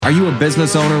Are you a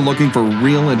business owner looking for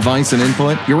real advice and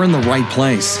input? You're in the right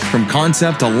place. From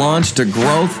concept to launch to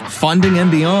growth, funding,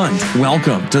 and beyond.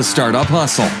 Welcome to Startup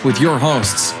Hustle with your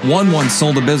hosts. One once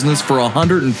sold a business for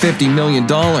 $150 million.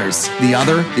 The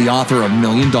other, the author of $1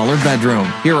 Million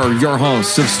Bedroom. Here are your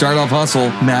hosts of Startup Hustle,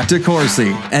 Matt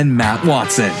DeCoursey and Matt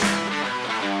Watson.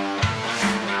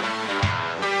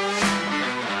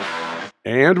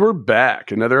 And we're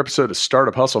back. Another episode of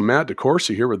Startup Hustle. Matt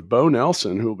DeCoursey here with Bo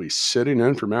Nelson, who will be sitting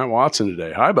in for Matt Watson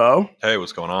today. Hi, Bo. Hey,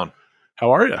 what's going on? How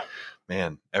are you?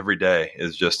 Man, every day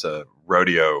is just a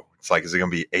rodeo. It's like, is it going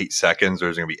to be 8 seconds or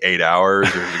is it going to be 8 hours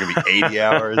or is it going to be 80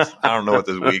 hours? I don't know what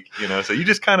this week, So you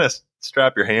just kind of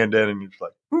strap your hand in and you're just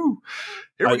like, whoo,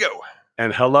 here we go.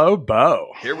 And hello,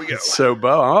 Bo. Here we go. So,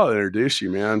 Bo, I'll introduce you,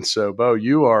 man. So, Bo,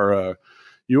 you are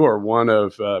one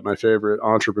of my favorite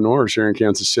entrepreneurs here in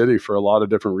Kansas City for a lot of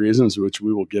different reasons, which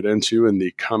we will get into in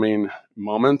the coming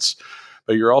moments.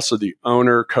 But you're also the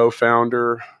owner,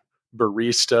 co-founder,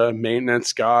 barista,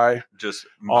 maintenance guy, just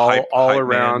all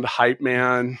around hype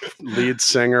man, lead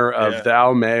singer of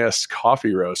Thou Mayest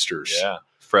Coffee Roasters. Yeah,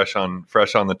 fresh on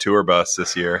the tour bus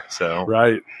this year. So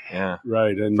right, and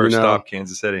first stop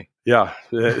Kansas City. Yeah.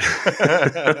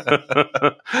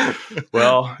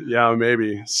 Well, yeah,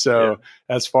 maybe. So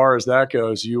as far as that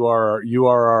goes, you are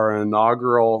our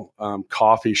inaugural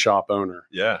coffee shop owner.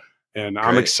 Yeah. And Great.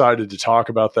 I'm excited to talk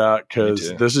about that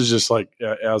because this is just like,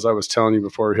 as I was telling you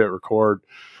before we hit record,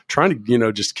 trying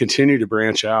to, just continue to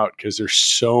branch out because there's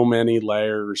so many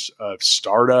layers of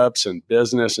startups and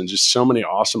business and just so many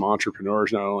awesome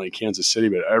entrepreneurs, not only in Kansas City,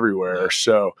 but everywhere.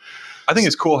 So I think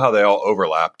it's cool how they all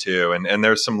overlap too. And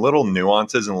there's some little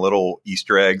nuances and little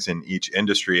Easter eggs in each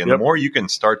industry. And the more you can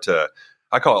start to,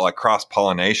 I call it like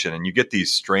cross-pollination, and you get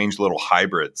these strange little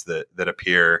hybrids that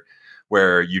appear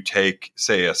where you take,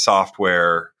 say, a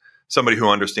software, somebody who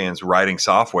understands writing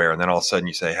software, and then all of a sudden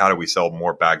you say, how do we sell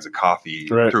more bags of coffee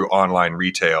through online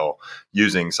retail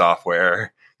using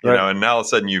software? You know, and now all of a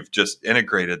sudden you've just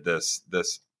integrated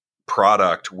this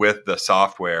product with the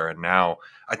software. And now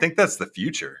I think that's the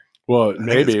future. Well,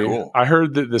 maybe. Cool. I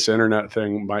heard that this internet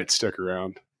thing might stick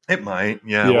around. It might.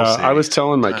 Yeah. Yeah. We'll see. I was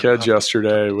telling my kids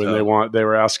yesterday when they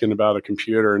were asking about a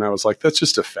computer, and I was like, that's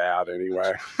just a fad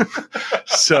anyway.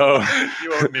 So you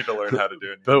won't need to learn how to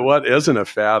do it. But what isn't a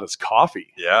fad is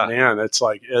coffee. Yeah. Man, it's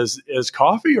like, is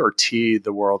coffee or tea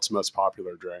the world's most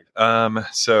popular drink?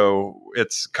 So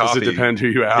it's coffee. Does it depend who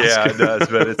you ask? Yeah, it does.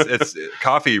 But it's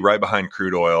coffee right behind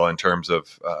crude oil in terms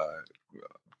of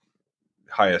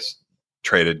highest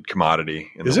traded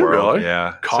commodity in the world. Is it really?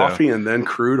 Yeah. Coffee and then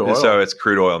crude oil? So it's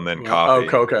crude oil and then coffee.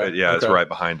 Oh, okay. But yeah, it's right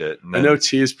behind it. And I know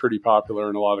tea is pretty popular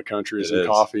in a lot of countries and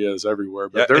coffee is everywhere.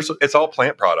 But it's all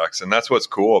plant products, and that's what's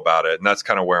cool about it. And that's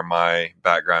kind of where my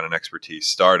background and expertise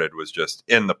started, was just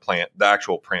in the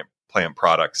actual plant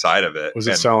product side of it. Was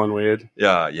it selling weed?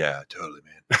 Yeah, totally,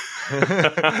 man.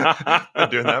 Been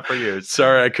doing that for years.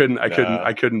 Sorry, I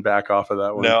couldn't back off of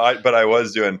that one. No, but I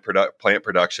was doing plant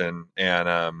production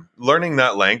and learning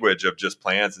that language of just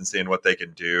plants and seeing what they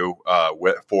can do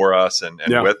for us and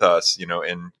with us.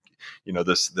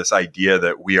 This idea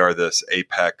that we are this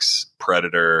apex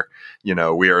predator.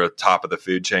 We are at the top of the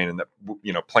food chain, and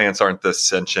that plants aren't this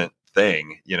sentient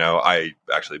thing. I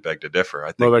actually beg to differ.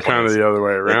 I think they're kind of the other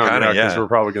way around, because we're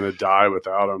probably going to die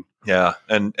without them. Yeah,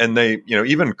 and they,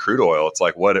 even crude oil, it's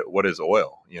like what is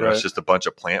oil? It's just a bunch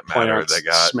of plant matter that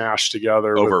got smashed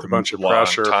together over with a bunch of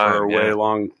pressure for a way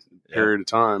long period of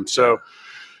time. So,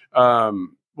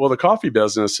 well, the coffee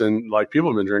business, and like people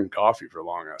have been drinking coffee for a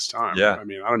long ass time. Yeah. I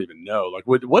mean, I don't even know. Like,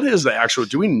 what is the actual?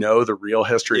 Do we know the real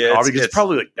history of coffee? Because it's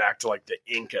probably like back to like the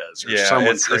Incas or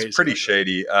someone crazy. It's pretty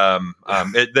shady.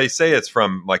 They say it's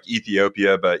from like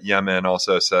Ethiopia, but Yemen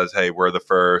also says, hey, we're the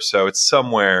first. So it's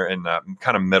somewhere in that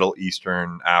kind of Middle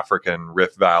Eastern, African,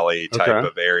 Rift Valley type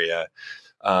of area.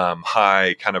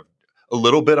 High kind of a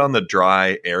little bit on the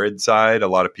dry, arid side. A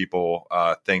lot of people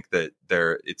think that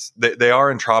they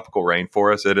are in tropical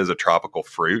rainforest. It is a tropical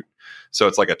fruit. So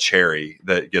it's like a cherry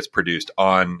that gets produced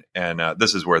on, and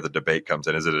this is where the debate comes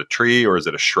in. Is it a tree or is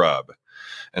it a shrub?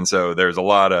 And so there's a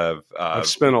lot of I've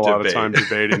spent a lot of time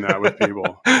debating that with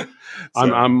people.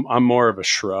 I'm more of a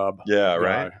shrub. Yeah,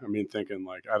 right. I mean, thinking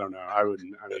like, I don't know.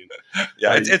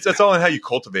 It's all in how you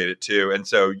cultivate it too. And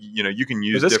so, you can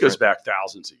use this goes back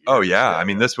thousands of years. Oh yeah. I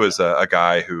mean, this was a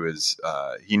guy who is,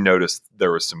 he noticed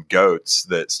there was some goats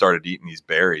that started eating these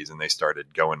berries and they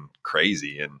started going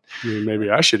crazy. And maybe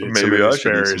I should eat some of these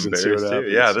berries and see what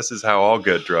happens. Yeah. This is how all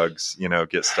good drugs,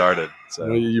 get started.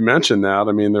 So you mentioned that.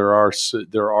 I mean, there are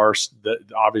there are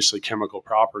obviously chemical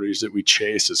properties that we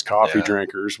chase as coffee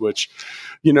drinkers, which,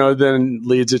 then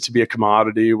leads it to be a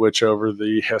commodity, which over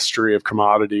the history of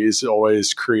commodities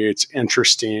always creates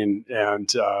interesting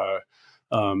and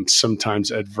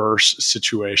sometimes adverse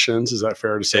situations. Is that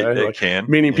fair to say? It can.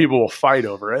 Meaning people will fight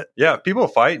over it. Yeah, people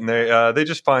fight, and they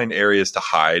just find areas to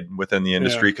hide within the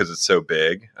industry because it's so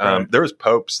big. Right. There was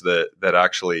popes that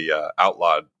actually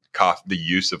outlawed the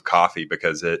use of coffee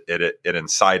because it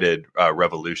incited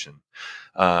revolution.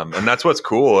 And that's what's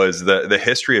cool is the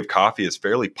history of coffee is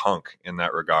fairly punk in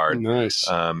that regard. Nice.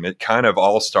 It kind of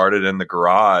all started in the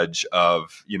garage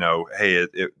of, hey,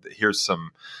 here's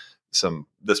some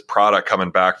this product coming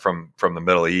back from the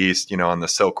Middle East, on the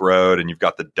Silk Road, and you've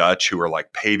got the Dutch who are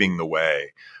like paving the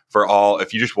way for all.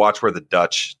 If you just watch where the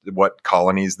Dutch, what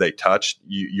colonies they touched,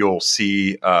 you'll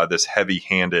see this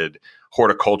heavy-handed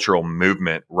horticultural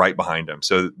movement right behind them.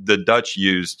 So the Dutch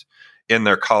used in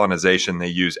their colonization, they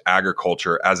use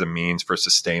agriculture as a means for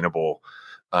sustainable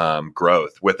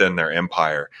growth within their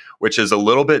empire, which is a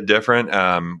little bit different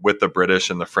with the British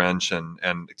and the French and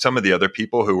some of the other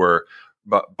people who were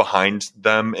behind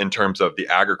them in terms of the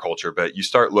agriculture. But you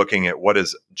start looking at what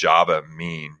does Java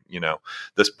mean?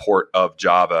 This port of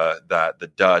Java that the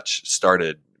Dutch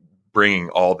started bringing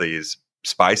all these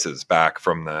spices back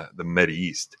from the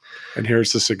Mideast. And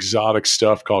here's this exotic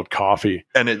stuff called coffee.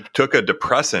 And it took a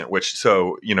depressant,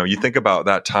 you think about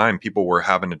that time, people were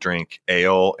having to drink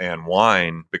ale and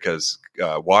wine because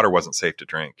water wasn't safe to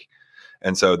drink.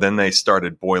 And so then they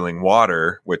started boiling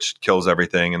water, which kills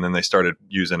everything. And then they started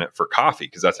using it for coffee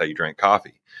because that's how you drank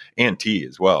coffee and tea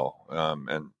as well.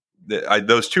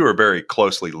 Those two are very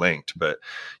closely linked, but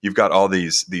you've got all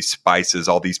these spices,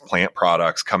 all these plant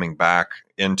products coming back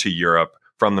into Europe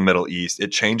from the Middle East.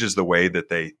 It changes the way that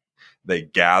they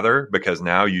gather because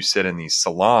now you sit in these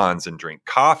salons and drink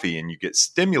coffee and you get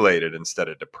stimulated instead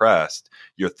of depressed.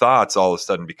 Your thoughts all of a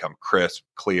sudden become crisp,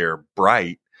 clear,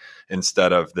 bright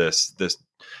instead of this.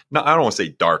 No, I don't want to say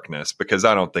darkness because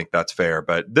I don't think that's fair,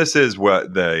 but this is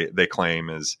what they claim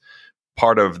is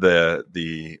part of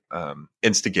the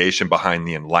instigation behind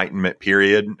the Enlightenment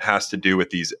period has to do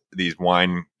with these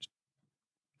wine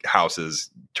houses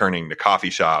turning to coffee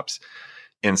shops,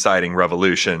 inciting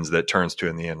revolutions that turns to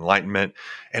in the Enlightenment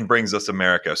and brings us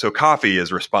America. So coffee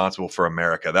is responsible for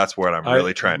America. That's what I'm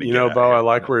really trying to get at. Bo, I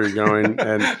like where you're going,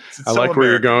 and I like where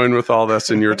you're going with all this.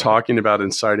 And you're talking about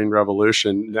inciting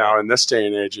revolution. Now, in this day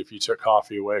and age, if you took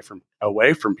coffee away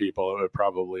from people, it would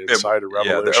probably incite a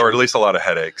revolution, or at least a lot of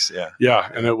headaches. Yeah,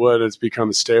 yeah, and it would. It's become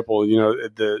a staple.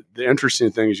 The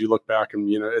interesting thing is you look back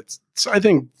and it's. I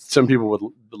think some people would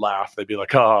laugh. They'd be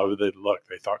like, "Oh, they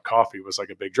thought coffee was like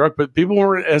a big drug," but people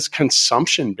weren't as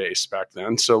consumption based back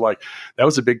then. So like that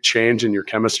was a big change in your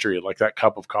chemistry. Like that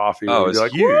cup of coffee. Oh, it's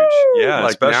like, huge. Woo! Yeah,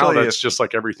 like especially now that's just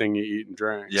like everything you eat and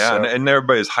drink. Yeah, so. and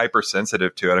everybody's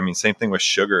hypersensitive to it. I mean, same thing with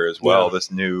sugar as well. Yeah.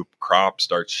 This new crop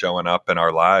starts showing up in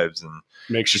our lives and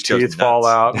makes your teeth fall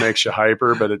out, makes you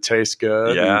hyper, but it tastes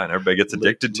good. Yeah, and everybody gets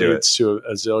addicted to it. Leads to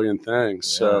a zillion things.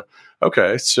 Yeah. So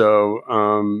okay, so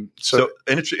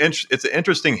it's an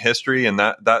interesting history, and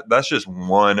that's just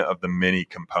one of the many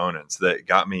components that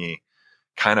got me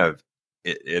kind of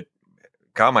it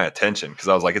got my attention because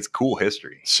I was like, it's cool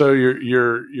history. So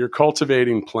you're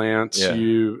cultivating plants. Yeah.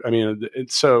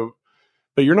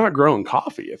 But you're not growing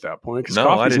coffee at that point because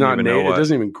coffee's not native. It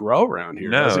doesn't even grow around here.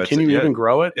 No, can you even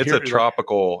grow it? It's a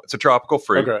tropical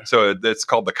fruit. Okay. So it's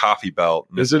called the coffee belt.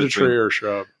 Is it a tree or a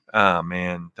shrub? Oh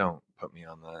man, don't put me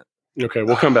on that. Okay,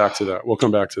 we'll come back to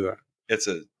that. It's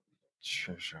a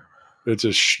It's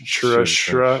a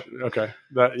shrub. Okay.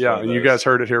 And you guys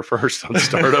heard it here first on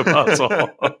Startup Hustle.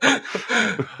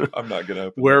 I'm not going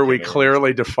to. Where we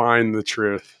clearly define the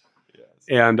truth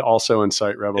and also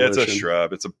incite revolution. It's a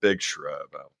shrub. It's a big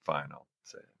shrub. I'll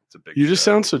say it. It's a big You shrub. just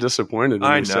sound so disappointed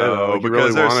when I you say that. know, because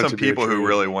really there's some people who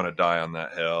really want to die on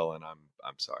that hill, and I'm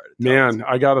sorry. Man,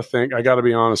 I got to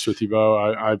be honest with you, Bo.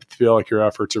 I feel like your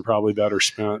efforts are probably better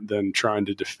spent than trying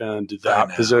to defend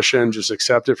that position. Just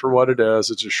accept it for what it is.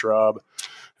 It's a shrub.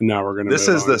 And now we're going to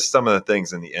some of the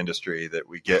things in the industry that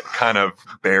we get kind of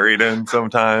buried in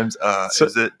sometimes.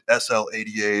 Is it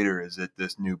SL88 or is it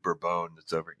this new Bourbon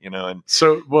that's over, And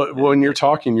so when you're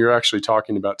talking, you're actually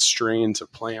talking about strains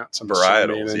of plants and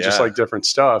varietals, and just like different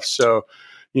stuff. So,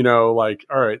 all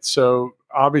right, so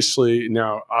obviously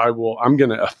now I'm going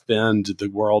to offend the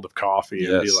world of coffee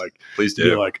and be like, please do.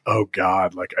 Be like, oh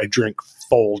God, like I drink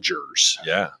Folgers.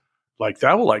 Yeah. Like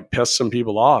that will like piss some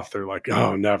people off. They're like,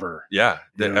 oh, never. Yeah.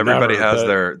 You know, everybody never. has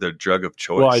But, their drug of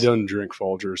choice. well, I don't drink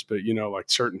Folgers, but you know, like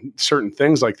certain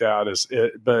things like that is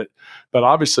it. But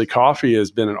obviously coffee has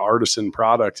been an artisan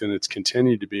product and it's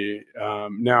continued to be.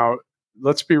 Now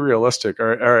let's be realistic. All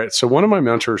right. So one of my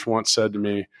mentors once said to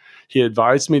me, he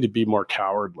advised me to be more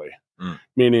cowardly,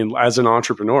 meaning as an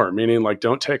entrepreneur, meaning like,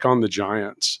 don't take on the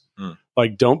giants.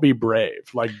 Like, don't be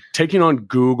brave. Like taking on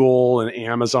Google and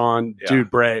Amazon, dude,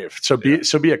 brave. So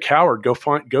be a coward.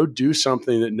 Go do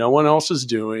something that no one else is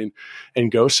doing,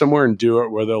 and go somewhere and do it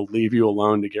where they'll leave you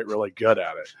alone to get really good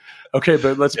at it. Okay,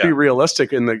 but let's be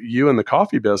realistic in you in the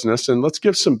coffee business, and let's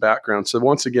give some background. So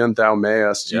once again, Thou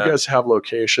Mayest, you guys have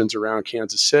locations around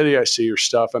Kansas City. I see your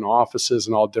stuff in offices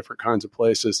and all different kinds of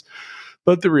places.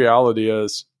 But the reality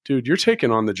is, dude, you're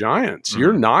taking on the giants.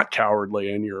 You're not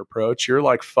cowardly in your approach. You're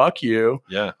like, fuck you.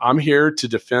 Yeah. I'm here to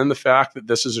defend the fact that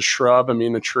this is a shrub, I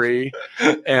mean a tree,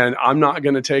 and I'm not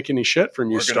going to take any shit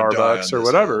from you, Starbucks or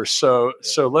whatever. So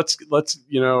let's,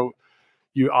 you know,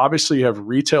 you obviously have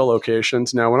retail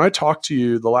locations. Now, when I talked to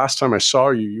you the last time I saw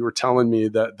you, you were telling me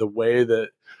that the way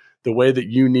that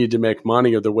you need to make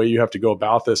money, or the way you have to go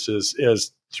about this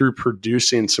is through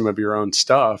producing some of your own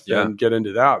stuff and get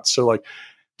into that. So like,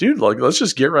 dude, like, let's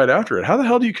just get right after it. How the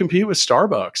hell do you compete with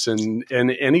Starbucks and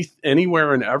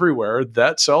anywhere and everywhere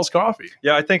that sells coffee?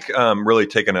 Yeah, I think really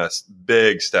taking a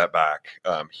big step back,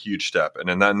 huge step.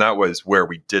 And that was where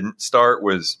we didn't start,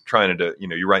 was trying to, you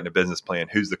know, you're writing a business plan.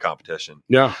 Who's the competition?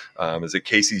 Yeah. Is it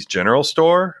Casey's General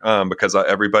Store? Because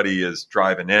everybody is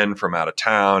driving in from out of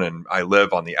town, and I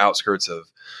live on the outskirts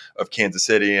of Kansas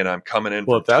City, and I'm coming in.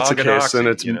 Well, if that's the case, then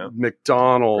it's, you know,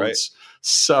 McDonald's, right?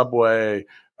 Subway.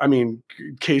 I mean,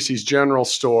 Casey's General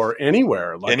Store,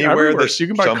 anywhere, like anywhere that you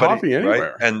can buy coffee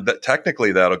anywhere. Right? And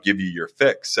technically that'll give you your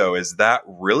fix. So is that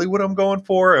really what I'm going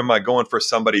for? Am I going for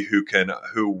somebody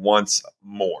who wants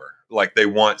more? Like they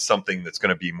want something that's going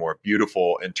to be more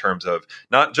beautiful in terms of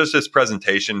not just its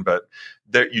presentation, but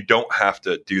that you don't have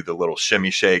to do the little shimmy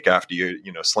shake after you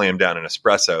slam down an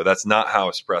espresso. That's not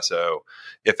how espresso,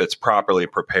 if it's properly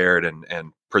prepared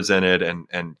and presented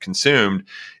and consumed,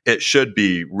 it should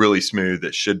be really smooth.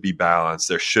 It should be balanced.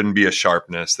 There shouldn't be a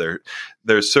sharpness.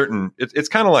 There's certain, it's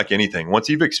kind of like anything. Once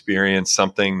you've experienced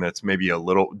something that's maybe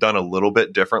done a little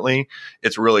bit differently,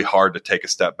 it's really hard to take a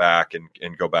step back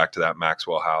and go back to that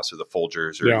Maxwell House or the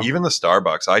Folgers or even the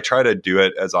Starbucks. I try to do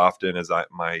it as often as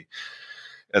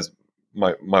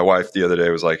my wife the other day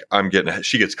was like,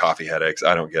 she gets coffee headaches.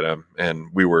 I don't get them. And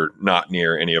we were not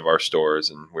near any of our stores,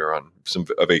 and we were on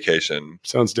a vacation.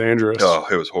 Sounds dangerous. Oh,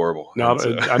 it was horrible.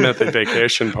 I meant the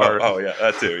vacation part. Oh yeah,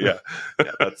 that too. Yeah.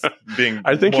 That's being.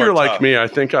 I think you're tough. like me. I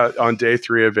think on day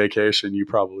 3 of vacation, you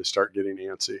probably start getting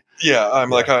antsy. Yeah,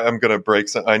 I'm like, I'm going to break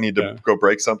some. I need to go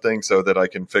break something so that I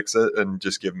can fix it and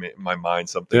just give my mind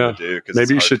something to do.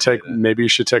 Maybe you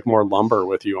should take more lumber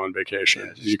with you on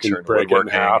vacation. You can break it in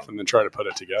half and then try to put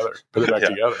it back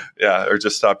together. Yeah, or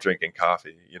just stop drinking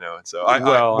coffee. And so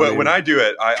when I do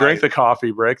it, I drink the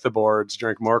coffee, break the boards,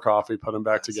 drink more coffee, put them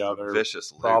back together.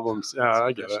 Vicious problems. Yeah,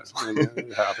 I get it.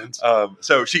 It happens.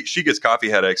 So she gets coffee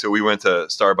headaches. So we went to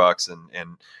Starbucks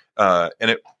and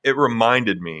it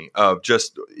reminded me of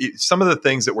just some of the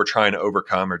things that we're trying to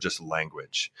overcome are just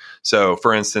language. So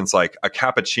for instance, like a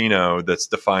cappuccino that's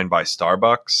defined by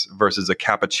Starbucks versus a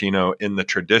cappuccino in the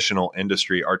traditional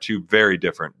industry are two very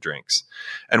different drinks.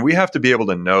 And we have to be able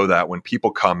to know that when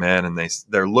people come in and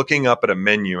they're looking up at a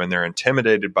menu and they're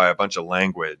intimidated by a bunch of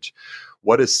language.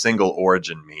 What does single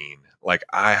origin mean? Like,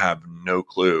 I have no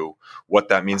clue what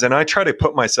that means. And I try to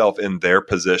put myself in their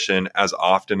position as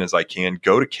often as I can.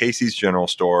 Go to Casey's General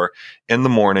Store in the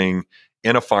morning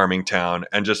in a farming town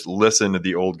and just listen to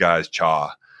the old guys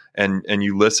chaw. And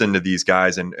you listen to these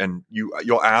guys and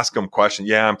you'll ask them questions.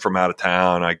 Yeah, I'm from out of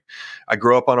town. I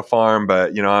grew up on a farm,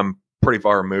 but I'm pretty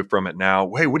far removed from it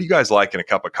now. Hey, what do you guys like in a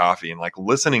cup of coffee? And like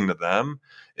listening to them,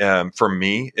 for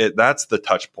me, that's the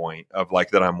touch point of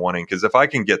like that I'm wanting. Because if I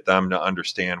can get them to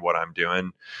understand what I'm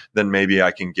doing, then maybe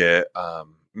I can get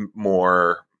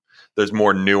more. There's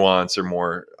more nuance or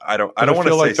more. I don't want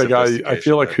to say the guy. I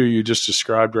feel like who you just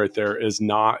described right there is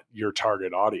not your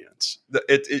target audience.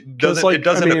 It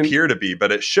doesn't appear to be,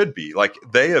 but it should be. Like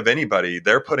they, of anybody,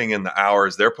 they're putting in the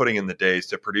hours, they're putting in the days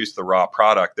to produce the raw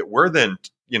product that we're then.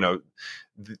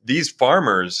 These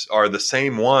farmers are the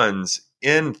same ones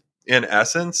in in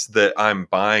essence that I'm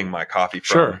buying my coffee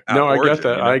from. Sure. No, I origin, get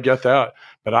that. I get that.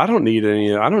 But I don't need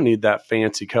that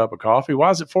fancy cup of coffee. Why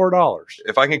is it $4?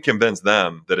 If I can convince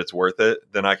them that it's worth it,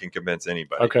 then I can convince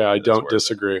anybody. Okay, I don't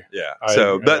disagree. Yeah.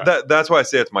 So that's why I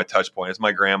say it's my touch point. It's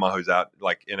my grandma who's out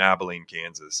like in Abilene,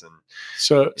 Kansas. And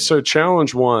so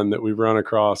challenge one that we've run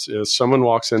across is someone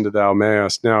walks into the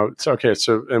Almaas. Now it's okay.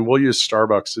 So, and we'll use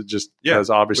Starbucks because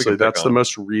obviously that's the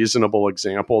most reasonable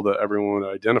example that everyone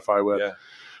would identify with. Yeah.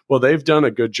 Well, they've done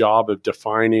a good job of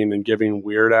defining and giving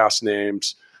weird ass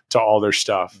names to all their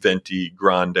stuff. Venti,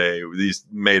 Grande, these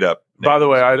made up names. By the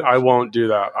way, I won't do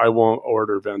that. I won't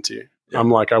order Venti. Yeah. I'm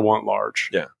like, I want large.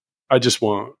 Yeah. I just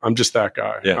won't. I'm just that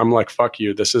guy. Yeah. I'm like, fuck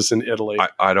you. This isn't Italy.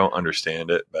 I don't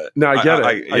understand it, but no, I get it.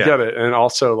 I get it. And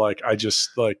also like, I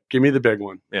just like, give me the big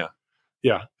one. Yeah.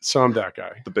 Yeah. So I'm that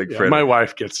guy. The big My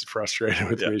wife gets frustrated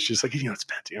with me. She's like, it's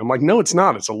Venti. I'm like, no, it's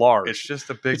not. It's a large. It's just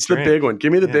a big It's drink. The big one.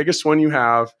 Give me the biggest one you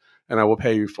have. And I will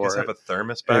pay you for it. Have a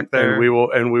thermos back there,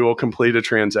 and we will complete a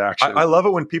transaction. I love it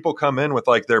when people come in with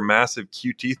like their massive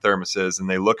QT thermoses, and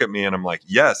they look at me, and I'm like,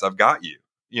 "Yes, I've got you."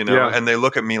 And they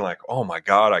look at me like, "Oh my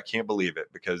god, I can't believe it,"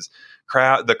 because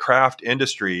the craft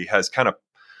industry has kind of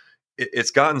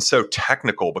it's gotten so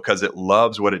technical because it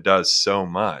loves what it does so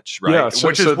much, right? Yeah,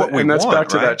 which is what we want. And that's back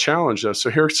to that challenge, though.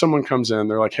 So here, someone comes in,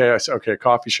 they're like, "Hey,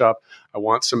 coffee shop, I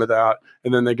want some of that,"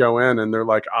 and then they go in and they're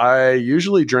like, "I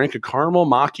usually drink a caramel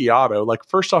macchiato." Like,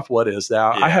 first off, what is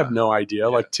that? Yeah. I have no idea. Yeah.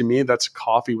 Like to me, that's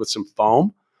coffee with some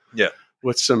foam. Yeah.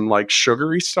 With some like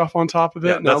sugary stuff on top of it.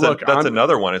 Yeah, now that's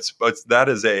another one. That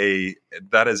is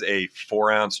a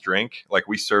 4-ounce drink. Like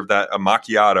we serve that. A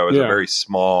macchiato is a very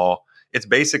small. It's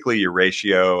basically your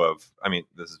ratio of, I mean,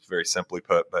 this is very simply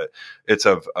put, but it's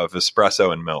of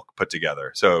espresso and milk put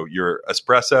together. So your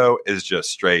espresso is just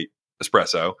straight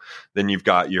espresso. Then you've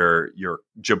got your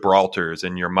Gibraltars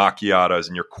and your macchiatos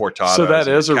and your cortados. So that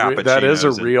is a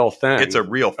real thing. It's a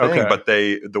real thing, but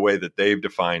the way that they've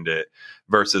defined it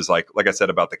versus like I said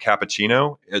about the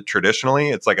cappuccino,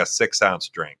 traditionally it's like a 6-ounce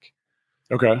drink.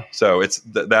 Okay. So it's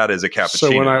that is a cappuccino.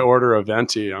 So when I order a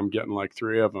Venti, I'm getting like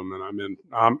 3 of them, and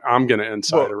I'm going to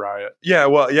incite a riot. Yeah,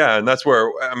 well, yeah, and that's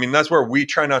where we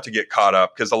try not to get caught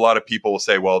up, because a lot of people will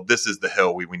say, "Well, this is the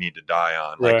hill we need to die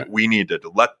on." Like we need to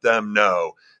let them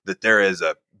know that there is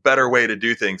a better way to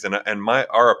do things, and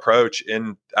our approach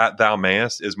at the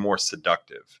Almaas is more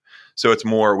seductive. So it's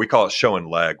more, we call it show and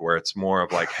leg, where it's more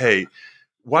of like, hey.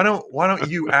 Why don't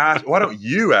you ask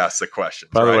the questions?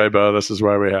 By the way, Bo, this is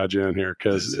why we had you in here,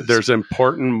 because there's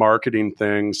important marketing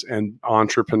things and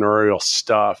entrepreneurial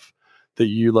stuff that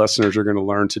you listeners are going to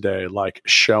learn today, like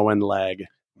show and leg.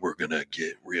 We're gonna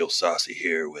get real saucy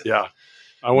here with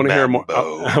I want to hear more.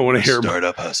 I want to hear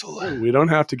Startup Hustle. We don't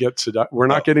have to get seductive. We're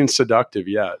not getting seductive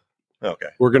yet. Okay.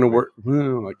 We're going to work. We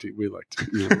like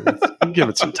to give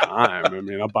it some time. I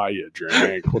mean, I'll buy you a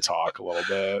drink. We'll talk a little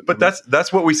bit. But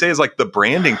that's what we say is like the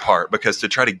branding part, because to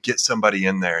try to get somebody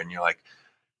in there and you're like,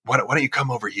 why don't you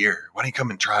come over here? Why don't you come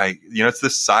and try? It's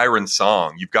this siren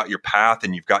song. You've got your path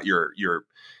and you've got your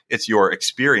it's your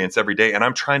experience every day. And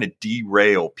I'm trying to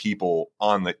derail people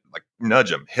on the, like, nudge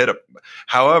them, hit them.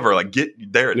 However, like,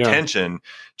 get their attention,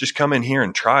 just come in here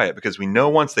and try it, because we know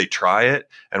once they try it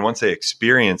and once they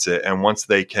experience it and once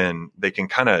they can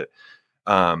kind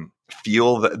of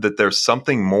feel that there's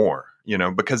something more,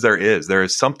 because there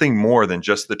is something more than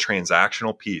just the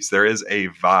transactional piece. There is a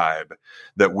vibe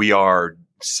that we are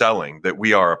selling, that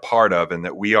we are a part of, and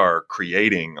that we are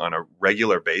creating on a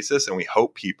regular basis. And we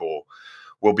hope people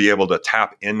will be able to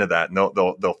tap into that, and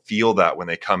they'll feel that when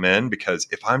they come in, because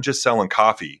if I'm just selling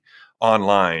coffee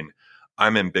online,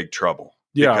 I'm in big trouble.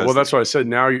 Yeah, well, that's what I said.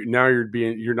 Now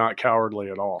you're not cowardly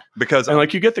at all, and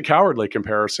like you get the cowardly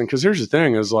comparison, because here's the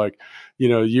thing: is like,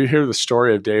 you hear the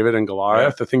story of David and Goliath.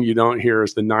 Right. The thing you don't hear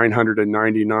is the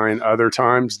 999 other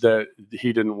times that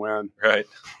he didn't win. Right.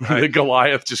 The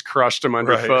Goliath just crushed him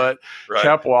underfoot. Right.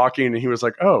 Kept walking, and he was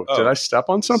like, "Oh, did I step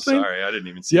on something? Sorry, I didn't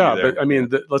even see." Yeah, but I mean,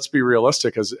 let's be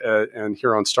realistic. And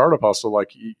here on Startup Hustle,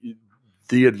 like.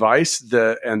 The advice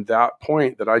and that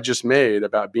point that I just made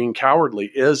about being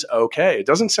cowardly is okay. It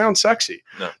doesn't sound sexy.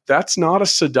 No. That's not a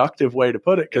seductive way to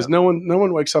put it, because no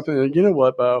one wakes up and, you know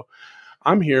what, Bo,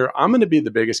 I'm here. I'm going to be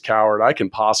the biggest coward I can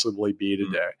possibly be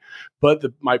today. But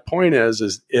my point is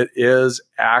it is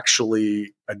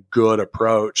actually a good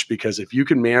approach, because if you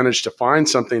can manage to find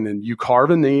something and you carve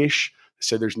a niche,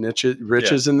 say there's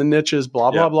riches in the niches,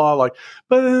 blah, blah, blah. Like,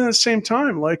 but at the same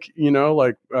time, like,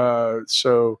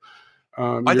 so.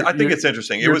 I think it's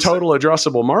interesting. Your total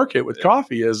addressable market with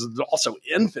coffee is also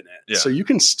infinite. Yeah. So you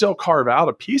can still carve out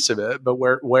a piece of it, but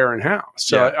where and how.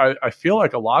 So I feel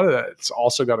like a lot of that, it's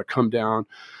also got to come down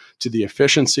to the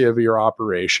efficiency of your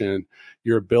operation,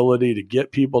 your ability to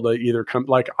get people to either come,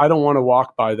 like, I don't want to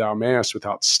walk by the Emmaus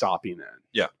without stopping in.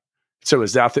 Yeah. So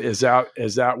is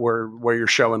that where you're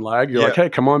showing leg? You're like, hey,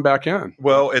 come on back in.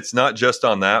 Well, it's not just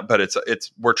on that, but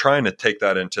we're trying to take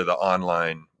that into the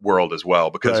online world as well,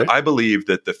 because right. I believe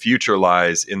that the future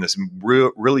lies in this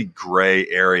really gray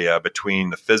area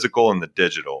between the physical and the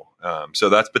digital. So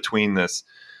that's between this.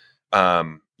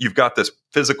 You've got this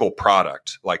physical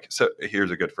product. Like, so here's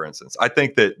a good, for instance, I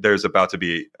think that there's about to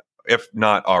be, if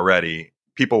not already,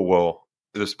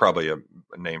 there's probably a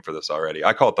name for this already.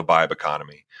 I call it the vibe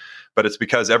economy. But it's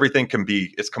because everything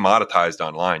it's commoditized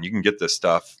online. You can get this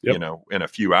stuff, yep. In a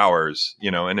few hours,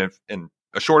 and if in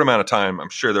a short amount of time, I'm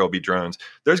sure there will be drones.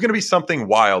 There's going to be something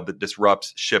wild that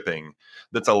disrupts shipping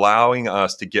that's allowing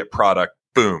us to get product,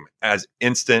 boom, as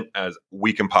instant as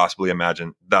we can possibly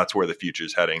imagine. That's where the future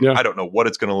is heading. Yeah. I don't know what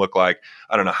it's going to look like.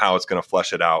 I don't know how it's going to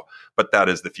flesh it out, but that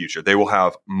is the future. They will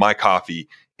have my coffee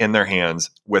in their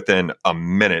hands within a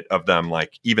minute of them,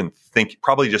 like, even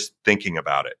probably just thinking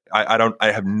about it.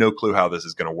 I have no clue how this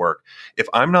is going to work. If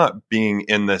I'm not being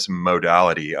in this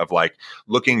modality of like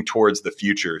looking towards the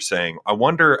future, saying, I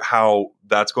wonder how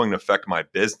that's going to affect my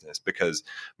business, because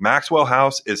Maxwell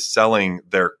House is selling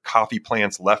their coffee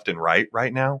plants left and right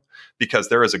now, because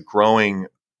there is a growing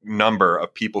number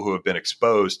of people who have been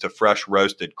exposed to fresh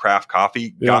roasted craft coffee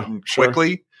gotten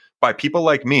quickly by people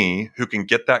like me, who can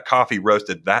get that coffee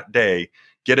roasted that day,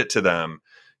 get it to them,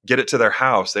 get it to their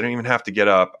house. They don't even have to get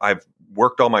up. I've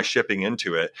worked all my shipping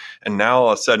into it. And now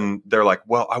all of a sudden they're like,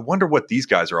 well, I wonder what these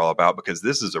guys are all about, because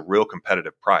this is a real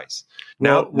competitive price.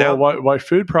 Now, why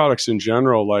food products in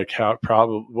general, like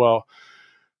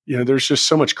there's just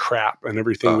so much crap and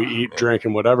everything we eat, drink,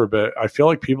 and whatever. But I feel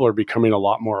like people are becoming a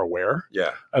lot more aware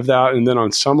of that. And then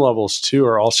on some levels too,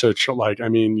 are also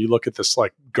you look at this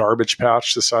like garbage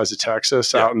patch the size of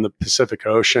Texas out in the Pacific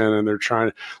Ocean, and they're trying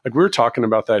to, like, we were talking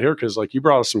about that here, because like you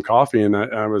brought us some coffee, and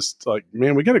I was like,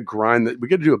 man, we got to grind that. We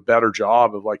got to do a better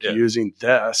job of like using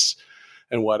this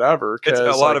and whatever. It's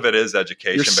a lot of it is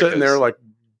education. You're sitting there like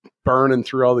burning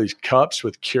through all these cups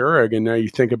with Keurig, and now you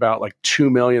think about like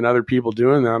 2 million other people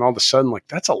doing that, and all of a sudden, like,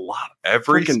 that's a lot of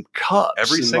freaking cups.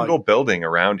 Every single building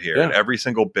around here, and every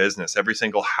single business, every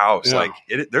single house,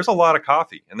 there's a lot of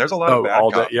coffee, and there's a lot of bad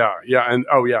coffee.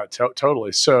 And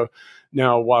totally. So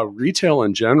now, while retail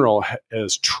in general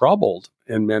is troubled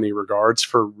in many regards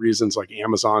for reasons like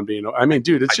Amazon being, I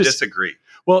disagree.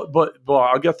 Well,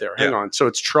 I'll get there. Hang on. So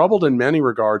it's troubled in many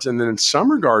regards, and then in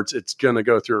some regards, it's going to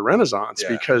go through a renaissance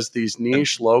because these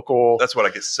niche, local, that's what I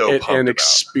get so pumped and about.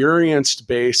 Experienced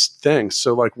based things.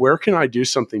 So, like, where can I do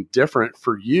something different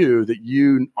for you that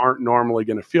you aren't normally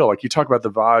going to feel? Like, you talk about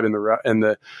the vibe in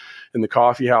the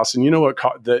coffee house, and you know what?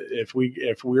 If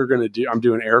we're going to do, I'm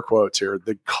doing air quotes here,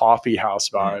 the coffee house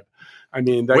vibe. I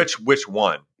mean, which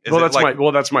one?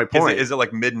 That's my point. Is it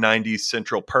like mid-90s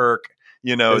Central Perk?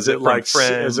 Is it like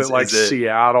Friends? Is it like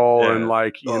Seattle and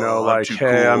like, hey, cool.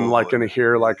 I'm like going to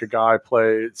hear like a guy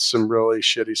play some really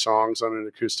shitty songs on an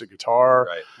acoustic guitar.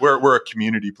 Right. We're a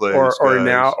community place. Or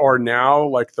now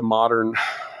like the modern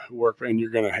work, and you're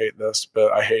going to hate this,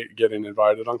 but I hate getting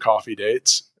invited on coffee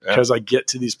dates, because I get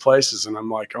to these places and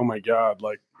I'm like, oh my God,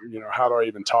 like, how do I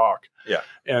even talk? Yeah.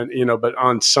 And, but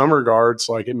on some regards,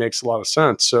 like, it makes a lot of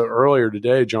sense. So earlier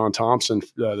today, John Thompson,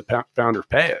 the founder of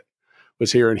Pay It,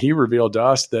 was here, and he revealed to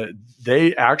us that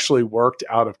they actually worked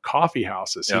out of coffee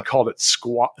houses. He called it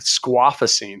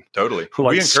squaffacing. Totally.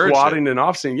 Like squatting and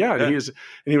officing. Yeah. And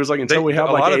he was like, until we have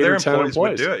like 8 or 10 employees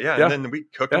would do it. Yeah. And then we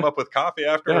cook them up with coffee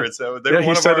afterwards. So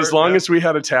he said, as long as we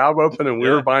had a tab open and we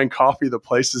were buying coffee, the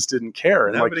places didn't care.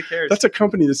 And nobody cares. That's a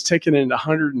company that's taken in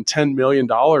 $110 million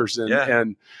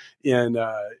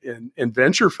in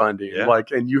venture funding. Yeah.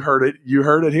 Like, and you heard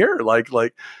it here.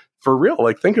 Like, for real,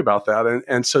 like, think about that.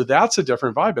 And so that's a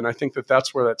different vibe. And I think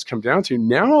that's where that's come down to.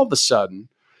 Now, all of a sudden,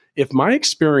 if my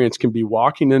experience can be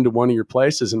walking into one of your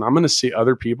places and I'm going to see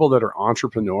other people that are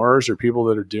entrepreneurs or people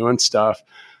that are doing stuff,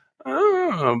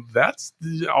 that's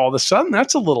all of a sudden,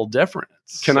 that's a little different.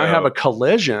 Can I have a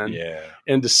collision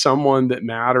into someone that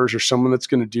matters, or someone that's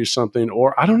going to do something?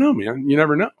 Or I don't know, man. You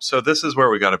never know. So this is where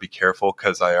we got to be careful,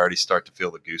 because I already start to feel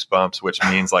the goosebumps, which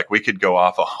means like we could go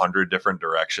off 100 different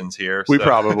directions here. We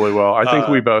probably will. I think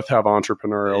we both have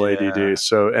entrepreneurial ADD.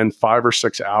 So, and 5 or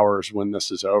 6 hours when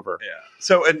this is over. Yeah.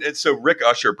 So, so Rick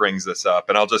Usher brings this up,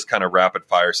 and I'll just kind of rapid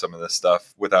fire some of this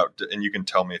stuff and you can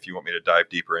tell me if you want me to dive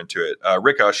deeper into it.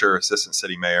 Rick Usher, assistant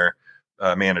city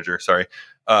manager.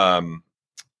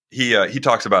 He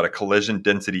talks about a collision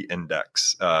density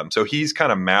index. So he's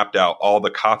kind of mapped out all the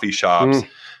coffee shops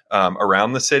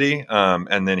around the city.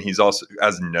 And then he's also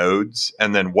as nodes,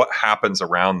 and then what happens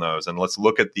around those. And let's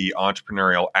look at the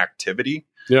entrepreneurial activity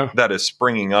that is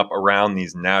springing up around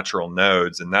these natural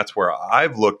nodes. And that's where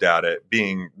I've looked at it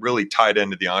being really tied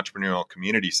into the entrepreneurial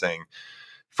community, saying,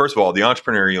 first of all, the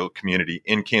entrepreneurial community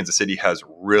in Kansas City has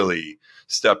really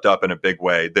stepped up in a big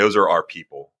way. Those are our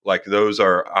people. Like those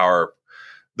are our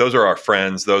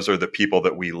friends. Those are the people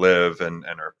that we live and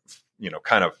are,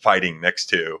 kind of fighting next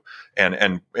to.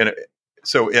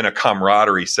 So in a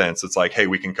camaraderie sense, it's like, hey,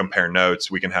 we can compare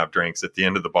notes. We can have drinks at the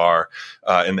end of the bar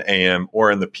in the AM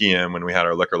or in the PM when we had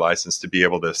our liquor license, to be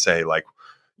able to say, like,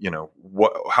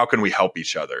 how can we help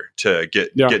each other to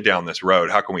get down this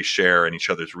road? How can we share in each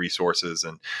other's resources?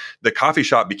 And the coffee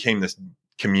shop became this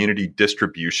community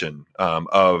distribution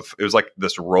it was like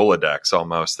this Rolodex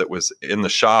almost that was in the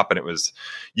shop. And it was,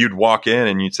 you'd walk in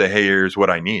and you'd say, hey, here's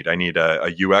what I need. I need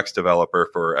a UX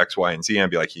developer for X, Y, and Z. And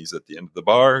be like, he's at the end of the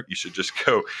bar. You should just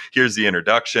go, here's the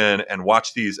introduction, and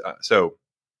watch these. So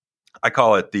I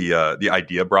call it the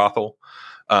idea brothel.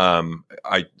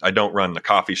 I don't run the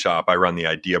coffee shop. I run the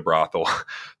idea brothel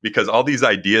because all these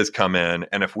ideas come in,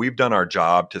 and if we've done our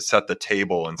job to set the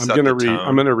table and set the tone,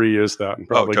 I'm going to reuse that, and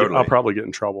I'll probably get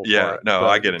in trouble. Yeah, for it. No,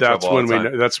 I get in trouble.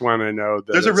 That's when I know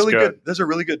that there's a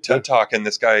really good TED talk, and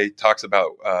this guy talks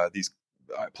about these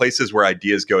places where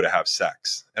ideas go to have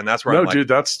sex, and that's where I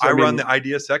run the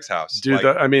idea sex house, dude.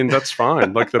 That's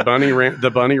fine. Like the bunny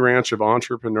ranch of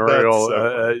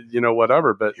entrepreneurial,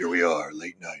 whatever. But here we are,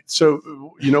 late night. So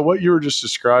what you were just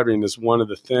describing is one of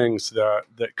the things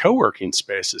that co-working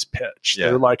spaces pitch. Yeah.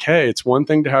 They're like, hey, it's one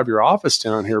thing to have your office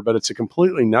down here, but it's a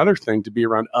completely another thing to be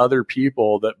around other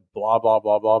people that blah blah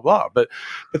blah blah blah. But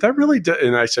that really,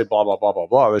 and I say blah blah blah blah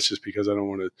blah. That's just because I don't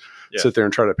want to sit there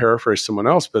and try to paraphrase someone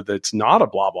else. But it's not a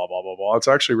blah blah blah blah blah. It's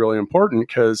actually really important,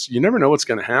 because you never know what's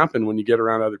going to happen when you get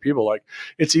around other people. Like,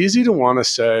 it's easy to want to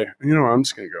say, I'm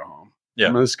just going to go home. Yeah.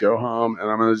 I'm going to just go home and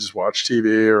I'm going to just watch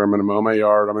TV, or I'm going to mow my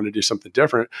yard. I'm going to do something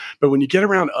different. But when you get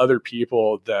around other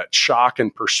people that shock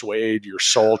and persuade your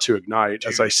soul to ignite,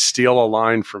 as I steal a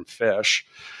line from Fish,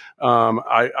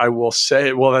 I will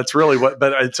say, well, that's really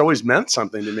but it's always meant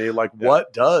something to me. Like,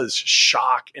 what does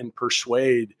shock and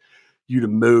persuade you to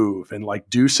move and like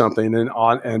do something,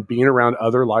 and being around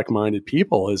other like-minded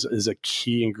people is a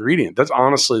key ingredient. That's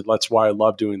why I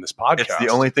love doing this podcast. It's the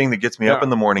only thing that gets me up in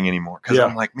the morning anymore. Cause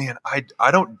I'm like, man,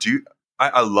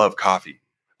 I love coffee.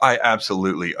 I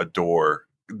absolutely adore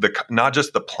not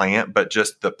just the plant, but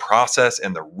just the process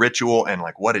and the ritual and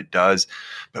like what it does.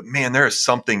 But man, there is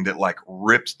something that like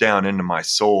rips down into my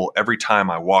soul every time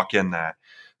I walk in that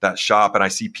shop and I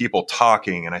see people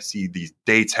talking and I see these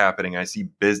dates happening. I see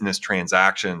business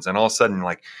transactions, and all of a sudden,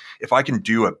 like, if I can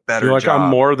do a better job,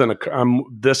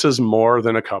 this is more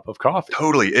than a cup of coffee.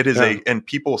 Totally. It is and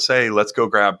people say, let's go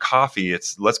grab coffee.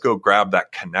 Let's go grab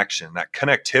that connection, that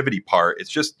connectivity part.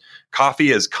 It's just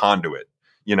coffee as conduit.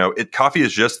 Coffee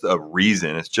is just a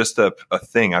reason. It's just a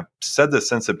thing. I've said this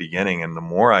since the beginning. And the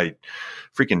more I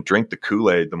freaking drink the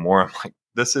Kool-Aid, the more I'm like,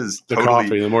 this is the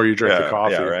coffee. The more you drink the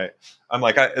coffee. Yeah, right. I'm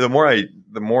like, the more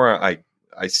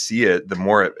I see it, the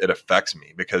more it affects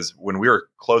me, because when we were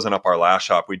closing up our last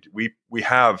shop, we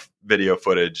have video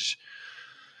footage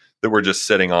that we're just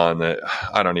sitting on that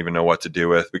I don't even know what to do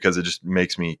with, because it just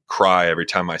makes me cry every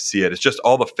time I see it. It's just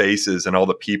all the faces and all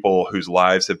the people whose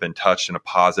lives have been touched in a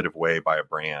positive way by a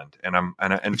brand.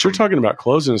 But you're talking about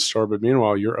closing a store, but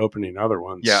meanwhile you're opening other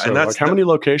ones. Yeah, so and that's like, how many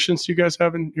locations do you guys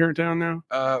have here in town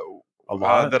now? A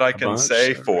lot that I can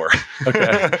say for.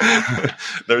 Okay.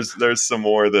 There's some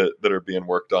more that are being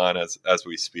worked on as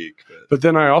we speak. But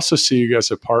then I also see you guys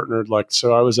have partnered. Like,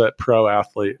 so I was at Pro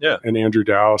Athlete, and Andrew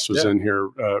Dallas was in here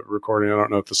recording. I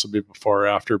don't know if this will be before or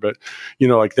after, but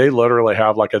like they literally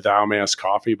have like a Thou Mayest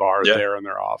coffee bar there in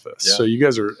their office. Yeah. So you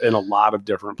guys are in a lot of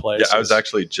different places. Yeah, I was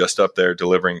actually just up there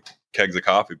delivering kegs of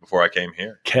coffee before I came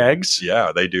here. Kegs?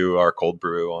 Yeah, they do our cold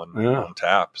brew on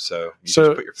tap. So just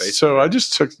put your face. So I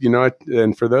just took,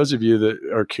 and for those of you that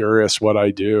are curious what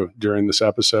I do during this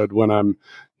episode, when I'm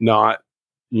not,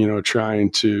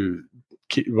 trying to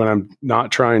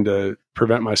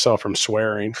prevent myself from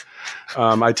swearing,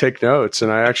 I take notes, and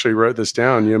I actually wrote this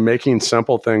down, making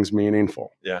simple things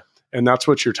meaningful. Yeah. And that's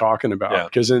what you're talking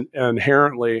about, because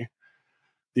inherently,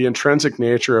 the intrinsic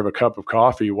nature of a cup of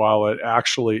coffee, while it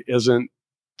actually isn't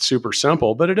super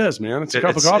simple, but it is, man. It's a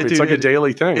cup of coffee. It's like a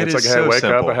daily thing. It's like, hey, I wake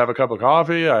up, I have a cup of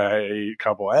coffee, I eat a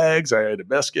couple eggs, I ate a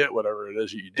biscuit, whatever it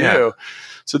is you do. Yeah.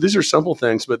 So these are simple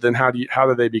things, but then how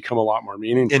do they become a lot more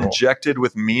meaningful? Injected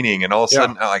with meaning, and all of a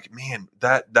sudden, like, man,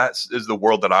 that is the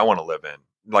world that I want to live in.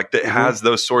 Like, that has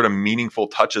those sort of meaningful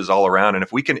touches all around. And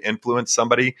if we can influence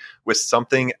somebody with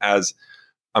something as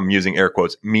I'm using air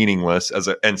quotes, meaningless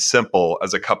and simple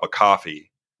as a cup of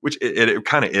coffee, which it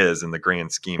kind of is in the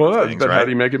grand scheme of things, but right? How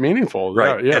do you make it meaningful?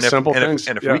 Right. Yeah, and simple things.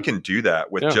 And if we can do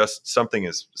that with just something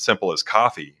as simple as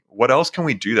coffee, what else can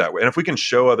we do that with? And if we can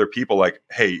show other people like,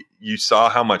 hey, you saw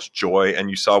how much joy and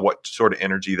you saw what sort of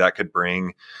energy that could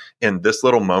bring in this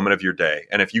little moment of your day.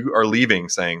 And if you are leaving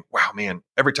saying, wow, man,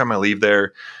 every time I leave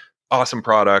there, awesome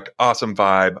product, awesome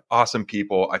vibe, awesome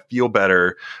people, I feel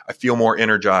better, I feel more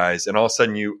energized. And all of a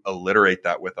sudden you alliterate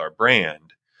that with our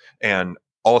brand. And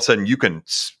all of a sudden you can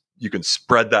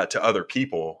spread that to other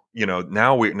people.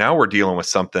 Now we're dealing with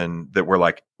something that we're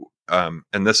like, and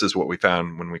this is what we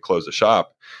found when we closed the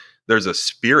shop. There's a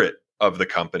spirit of the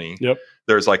company. Yep.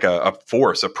 There's like a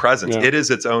force, a presence. Yeah. It is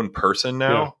its own person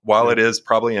now, while it is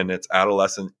probably in its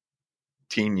adolescent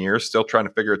teen years, still trying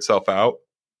to figure itself out.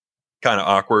 Kind of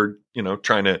awkward,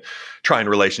 trying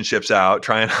relationships out,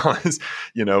 trying all this,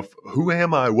 who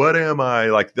am I? What am I?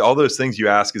 Like all those things you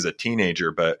ask as a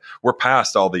teenager, but we're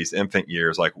past all these infant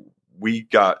years. Like we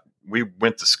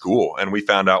went to school and we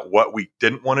found out what we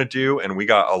didn't want to do. And we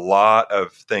got a lot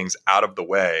of things out of the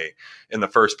way in the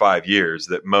first 5 years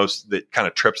that kind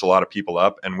of trips a lot of people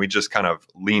up. And we just kind of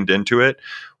leaned into it,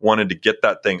 wanted to get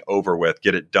that thing over with,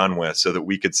 get it done with so that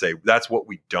we could say, that's what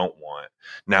we don't want.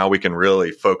 Now we can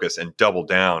really focus and double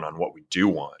down on what we do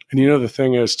want. And the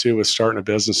thing is too, with starting a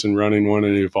business and running one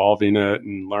and evolving it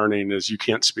and learning is you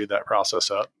can't speed that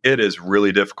process up. It is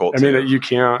really difficult. You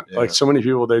can't, like so many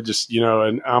people, they just,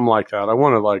 and I'm like that. I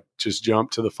want to like just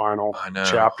jump to the final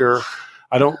chapter.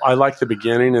 I like the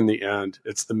beginning and the end.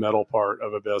 It's the middle part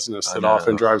of a business that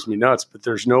often drives me nuts, but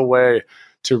there's no way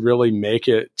to really make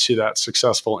it to that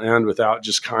successful end without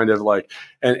just kind of like,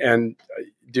 and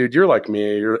dude, you're like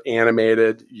me, you're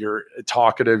animated, you're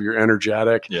talkative, you're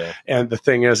energetic. Yeah. And the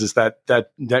thing is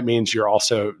that means you're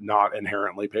also not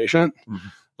inherently patient. Mm-hmm.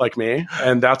 Like me.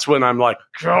 And that's when I'm like,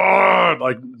 God,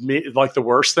 like the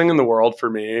worst thing in the world for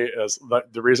me is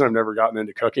the reason I've never gotten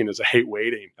into cooking is I hate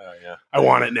waiting. I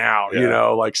want it now,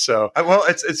 so. Well,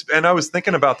 and I was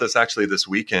thinking about this actually this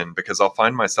weekend because I'll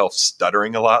find myself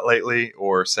stuttering a lot lately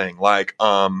or saying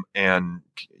and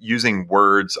using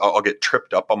words. I'll get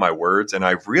tripped up on my words. And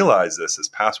I've realized this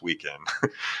past weekend.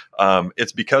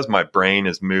 It's because my brain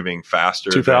is moving faster.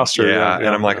 Too faster. Yeah. And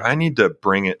I'm like, I need to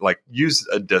bring it, use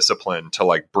a discipline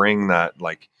to bring that,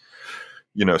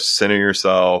 center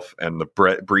yourself and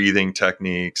the breathing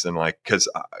techniques. And cause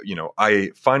I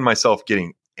find myself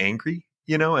getting angry,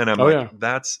 and I'm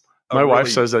that's, my wife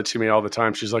says that to me all the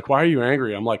time. She's like, why are you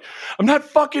angry? I'm like, I'm not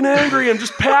fucking angry. I'm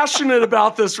just passionate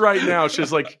about this right now.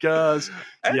 She's like, guys,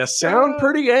 you sound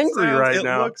pretty angry right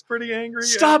now. It looks pretty angry.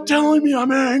 Stop telling me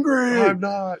I'm angry. I'm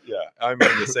not. Yeah, I'm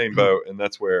in the same boat. And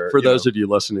that's where, for those of you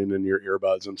listening in your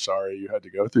earbuds, I'm sorry you had to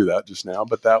go through that just now,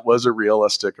 but that was a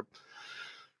realistic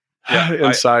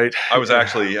insight.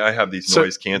 I have these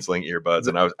noise canceling earbuds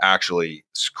and I was actually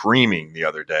screaming the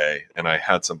other day and I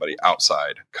had somebody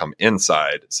outside come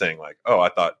inside saying I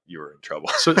thought you were in trouble.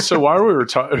 So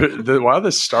while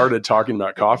this started talking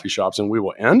about coffee shops, and we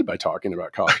will end by talking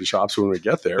about coffee shops when we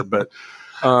get there. But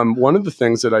one of the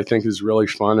things that I think is really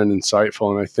fun and insightful,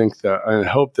 and I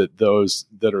hope that those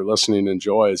that are listening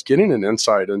enjoy, is getting an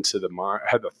insight into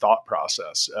the thought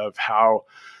process of how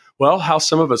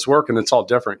some of us work, and it's all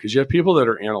different because you have people that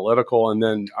are analytical. And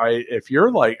then I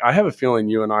have a feeling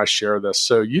you and I share this.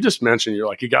 So you just mentioned,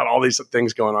 you got all these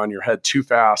things going on in your head too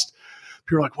fast.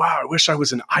 People are like, wow, I wish I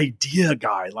was an idea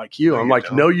guy like you. I'm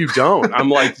like, no, you don't. I'm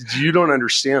like, you don't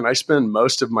understand. I spend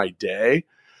most of my day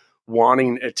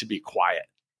wanting it to be quiet.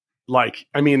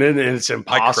 It's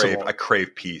impossible. I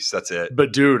crave peace. That's it.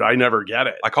 But dude, I never get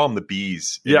it. I call them the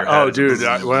bees. Yeah. Oh, dude.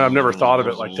 I've never thought of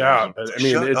it like that. But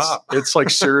it's like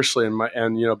seriously.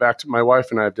 And back to my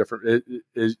wife and I have different.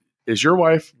 Is your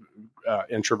wife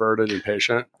introverted and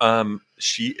patient?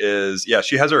 She is. Yeah.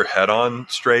 She has her head on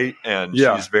straight and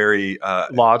she's very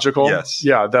logical. Yes.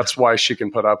 Yeah. That's why she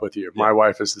can put up with you. Yeah. My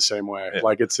wife is the same way.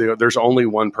 Yeah. There's only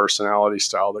one personality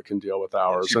style that can deal with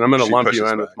ours, and I'm going to lump you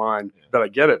in with mine. Yeah. But I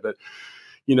get it. But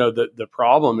the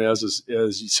problem is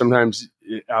sometimes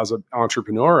as an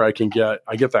entrepreneur, I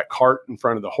get that cart in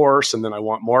front of the horse, and then I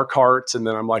want more carts, and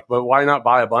then I'm like, but why not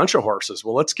buy a bunch of horses?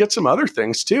 Well, let's get some other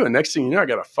things too. And next thing you know, I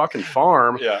got a fucking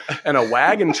farm and a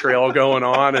wagon trail going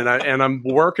on, and I'm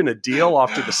working a deal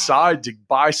off to the side to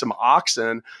buy some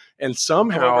oxen. And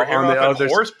somehow on the other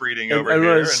horse breeding over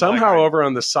here, over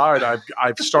on the side,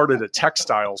 I've started a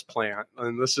textiles plant,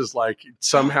 and this is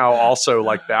somehow also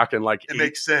back in it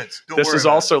makes sense. This is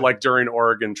also during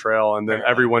Oregon Trail, and then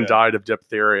everyone died of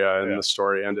diphtheria, and the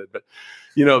story ended. But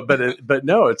but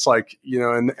no, it's like,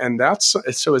 and that's,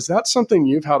 so is that something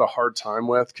you've had a hard time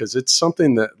with? Cause it's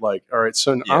something that like, all right,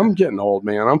 so I'm getting old,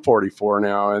 man. I'm 44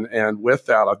 now. And with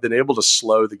that, I've been able to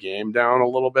slow the game down a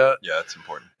little bit. Yeah, it's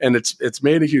important. And it's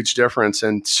made a huge difference.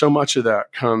 And so much of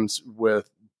that comes with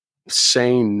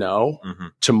saying no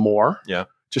to more. Yeah.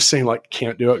 Just saying like,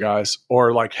 can't do it, guys,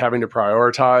 or like having to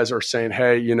prioritize, or saying,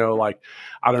 hey, like,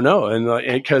 I don't know. And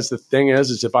because the thing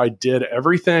is if I did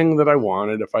everything that I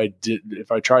wanted, if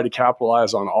I tried to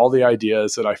capitalize on all the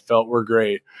ideas that I felt were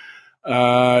great,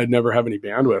 I'd never have any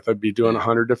bandwidth. I'd be doing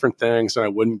 100 different things and I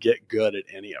wouldn't get good at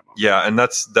any of them. Yeah. And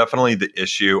that's definitely the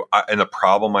issue. And the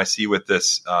problem I see with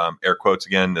this, air quotes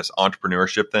again, this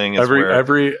entrepreneurship thing is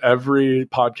every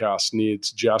podcast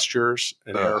needs gestures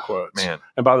and air quotes. Man.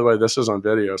 And by the way, this is on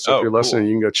video. So if you're listening,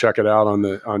 you can go check it out on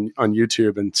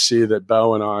YouTube and see that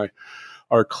Bo and I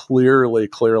are clearly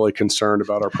concerned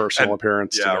about our personal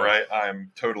appearance. Yeah. today. Right.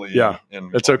 I'm totally.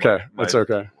 It's okay. It's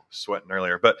okay. Sweating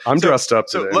earlier, but I'm dressed up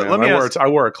today. Let me I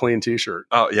wore a clean t-shirt.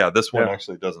 Oh yeah, this one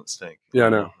actually doesn't stink. Yeah, I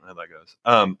know how that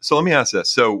goes. So let me ask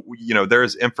this. So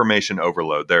there's information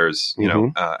overload. There's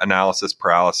analysis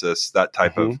paralysis, that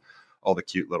type of all the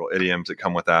cute little idioms that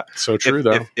come with that. So true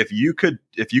though. If you could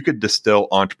distill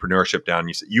entrepreneurship down,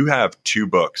 you have 2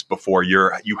 books before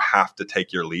you have to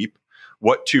take your leap.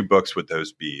 What 2 books would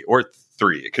those be, or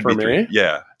 3? It could be 3. Me?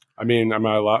 Yeah. I mean,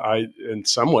 I in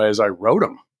some ways I wrote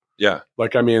them. Yeah.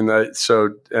 Like, I mean,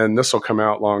 and this will come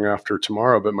out long after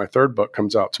tomorrow, but my 3rd book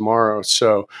comes out tomorrow.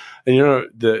 So, and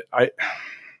I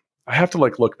have to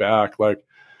like look back, like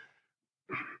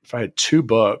if I had 2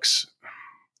 books,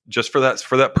 just for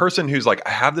that person who's like, I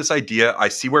have this idea, I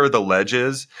see where the ledge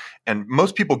is. And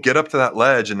most people get up to that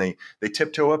ledge and they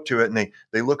tiptoe up to it and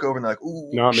they look over and they're like,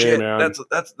 ooh, not shit, me, man.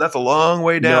 That's a long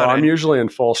way down. No, I'm usually in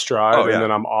full stride and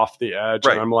then I'm off the edge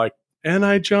and I'm like, and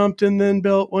I jumped and then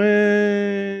built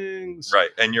wings. Right.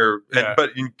 And or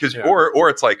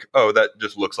it's like, oh, that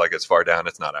just looks like it's far down.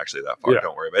 It's not actually that far.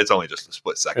 Don't worry about it. It's only just a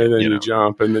split second. And then you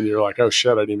jump and then you're like, oh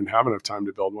shit, I didn't even have enough time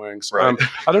to build wings. Right.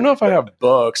 I don't know if I have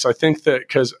books. I think that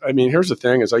because, I mean, here's the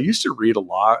thing is I used to read a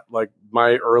lot. Like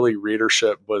my early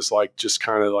readership was like just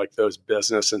kind of like those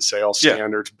business and sales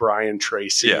standards, Brian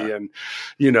Tracy and,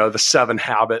 the 7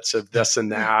 habits of this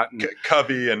and that. And,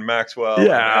 Covey and Maxwell.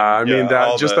 I mean,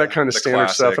 that kind of standard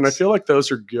classics. Stuff. And I feel like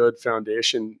those are good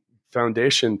foundation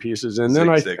pieces. And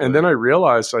then I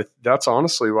realized that's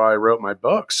honestly why I wrote my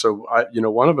book. So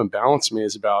one of them, Balance Me,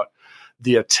 is about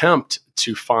the attempt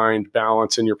to find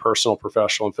balance in your personal,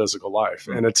 professional, and physical life.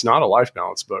 And it's not a life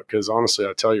balance book because honestly,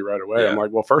 I tell you right away, I'm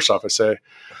like, well, first off, I say,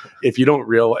 if you're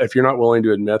not willing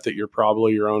to admit that you're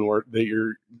probably that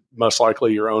you're most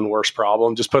likely your own worst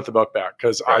problem, just put the book back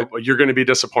because you're going to be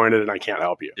disappointed and I can't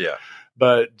help you. Yeah.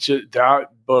 But that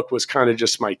book was kind of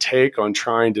just my take on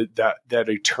trying to that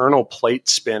eternal plate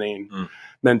spinning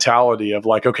mentality of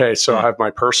like, okay, so I have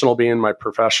my personal being, my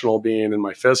professional being, and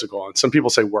my physical. And some people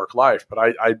say work life, but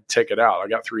I take it out. I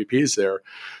got 3 Ps there.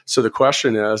 So the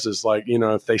question is like,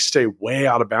 if they stay way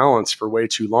out of balance for way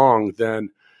too long, then,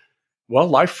 well,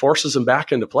 life forces them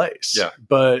back into place. Yeah.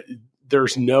 But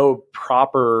there's no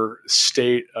proper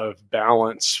state of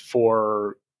balance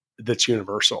that's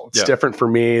universal. It's different for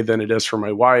me than it is for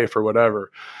my wife or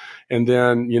whatever. And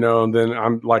then, then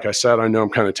I'm, like I said, I know I'm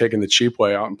kind of taking the cheap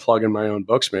way out and plugging my own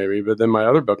books maybe, but then my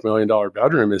other book, $1 Million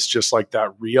Bedroom, is just like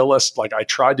that realist. Like I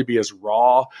tried to be as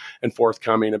raw and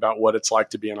forthcoming about what it's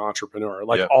like to be an entrepreneur,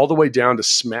 like all the way down to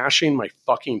smashing my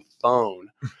fucking phone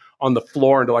on the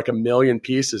floor into like 1 million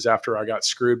pieces after I got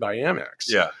screwed by Amex.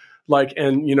 Yeah. Like,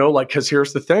 and cause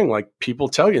here's the thing, like people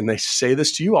tell you, and they say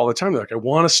this to you all the time. They're like, I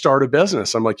want to start a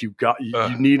business. I'm like, you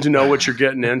need to know what you're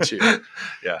getting into.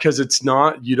 Cause it's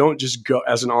not, you don't just go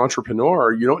as an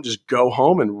entrepreneur, you don't just go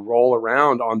home and roll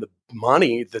around on the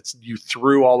money that's you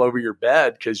threw all over your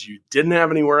bed cause you didn't have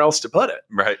anywhere else to put it.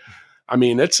 Right. I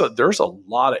mean, there's a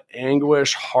lot of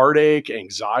anguish, heartache,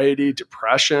 anxiety,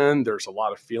 depression. There's a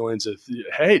lot of feelings of,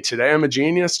 hey, today I'm a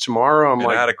genius. Tomorrow I'm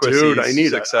like, dude, I need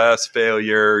success,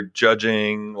 failure,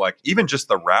 judging, like even just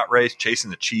the rat race,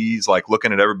 chasing the cheese, like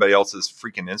looking at everybody else's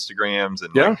freaking Instagrams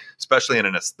and like, especially in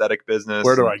an aesthetic business.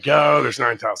 Where do I go? There's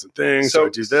 9,000 things. So I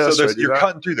do this. So you're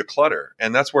cutting through the clutter.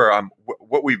 And that's where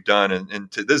what we've done. And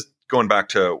to this, going back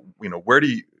to,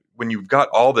 when you've got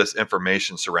all this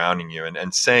information surrounding you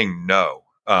and saying no,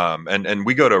 and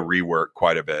we go to Rework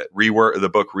quite a bit. The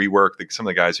book Rework, some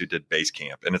of the guys who did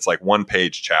Basecamp, and it's like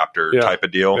 1-page chapter type of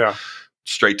deal,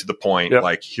 straight to the point.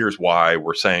 Like, here's why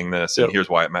we're saying this, and here's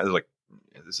why it matters. Like,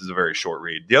 this is a very short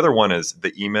read. The other one is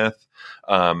The E-Myth,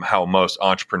 how most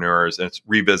entrepreneurs, and it's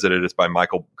revisited. It's by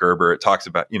Michael Gerber. It talks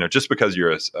about, just because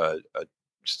you're a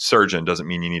surgeon doesn't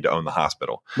mean you need to own the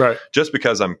hospital. Right. Just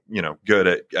because I'm, good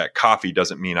at coffee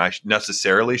doesn't mean I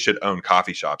necessarily should own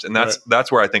coffee shops. And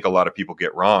that's where I think a lot of people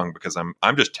get wrong, because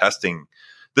I'm just testing.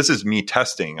 This is me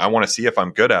testing. I want to see if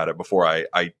I'm good at it before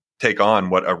I take on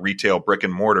what a retail brick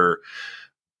and mortar,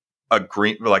 a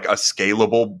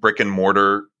scalable brick and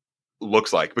mortar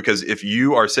looks like. Because if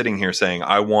you are sitting here saying,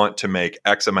 I want to make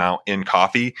X amount in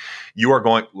coffee, you are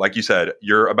going, like you said,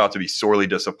 you're about to be sorely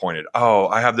disappointed. Oh,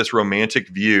 I have this romantic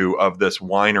view of this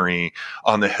winery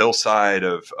on the hillside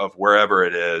of wherever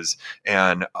it is.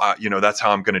 And, that's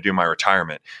how I'm going to do my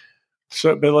retirement.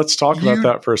 So, but let's talk about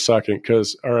that for a second.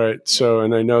 Cause all right. So,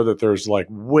 and I know that there's like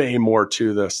way more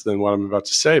to this than what I'm about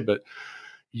to say, but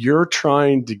you're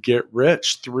trying to get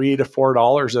rich $3 to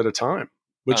 $4 at a time,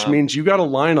 which means you got to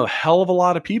line a hell of a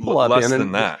lot of people up. Less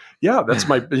than that. Yeah, that's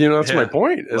my, my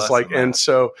point. It's like, and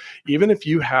so even if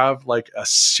you have like a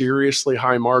seriously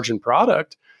high margin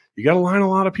product, you got to line a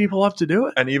lot of people up to do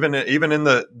it. And even in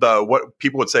the what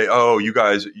people would say, oh, you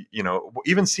guys,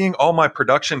 even seeing all my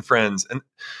production friends, and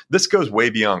this goes way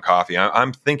beyond coffee.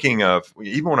 I'm thinking of,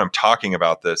 even when I'm talking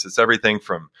about this, it's everything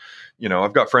from,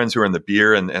 I've got friends who are in the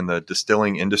beer and the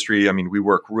distilling industry. I mean, we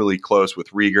work really close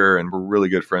with Rieger, and we're really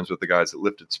good friends with the guys at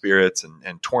Lifted Spirits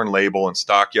and Torn Label and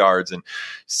Stockyards, and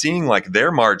seeing like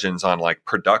their margins on like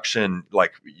production,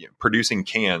 like producing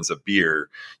cans of beer.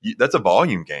 That's a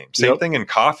volume game. Same thing in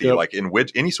coffee, like in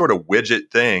any sort of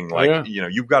widget thing. Like,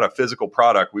 you've got a physical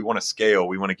product. We want to scale.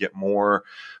 We want to get more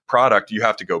product. You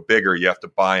have to go bigger. You have to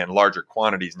buy in larger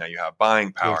quantities. Now you have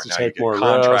buying power. You have to take more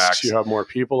risks. You have more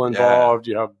people involved.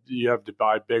 You have to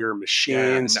buy bigger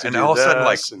machines. And all of a sudden,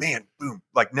 like, man, boom!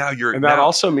 Like now you're. And that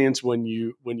also means when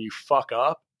you fuck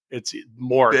up, it's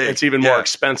more. Big. It's even more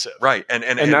expensive, right?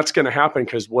 And that's going to happen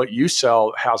because what you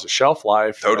sell has a shelf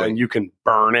life, and you can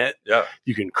burn it. Yeah,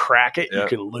 you can crack it. You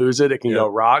can lose it. It can go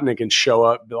rotten. It can show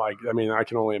up. Like, I mean, I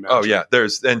can only imagine. Oh yeah,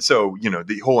 so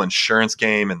the whole insurance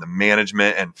game and the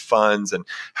management and funds and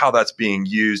how that's being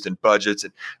used and budgets,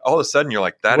 and all of a sudden you're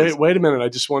like, wait a minute, I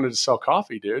just wanted to sell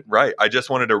coffee, dude. Right, I just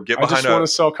wanted to get behind. I just want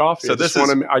to sell coffee. So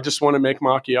I just want to make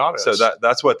macchiatos. So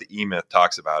that's what the E-Myth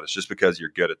talks about. It's just because you're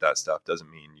good at that stuff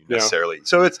doesn't mean you necessarily.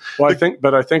 So it's I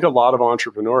think a lot of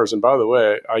entrepreneurs, and by the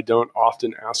way, I don't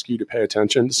often ask you to pay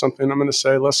attention to something I'm going to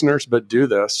say, listeners, but do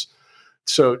this.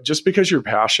 So just because you're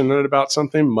passionate about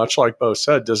something, much like Bo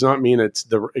said, does not mean it's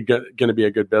going to be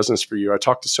a good business for you. I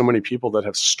talk to so many people that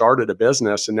have started a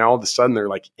business and now all of a sudden they're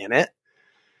like in it.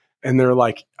 And they're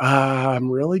like, I'm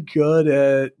really good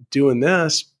at doing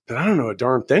this, but I don't know a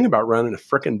darn thing about running a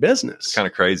freaking business. It's kind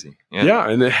of crazy. Yeah.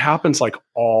 And it happens like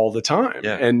all the time.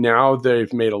 Yeah. And now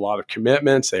they've made a lot of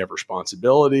commitments. They have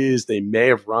responsibilities. They may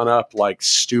have run up like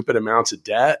stupid amounts of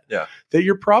debt that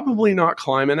you're probably not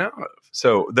climbing out of.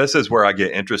 So this is where I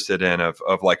get interested in of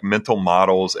like mental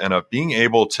models and of being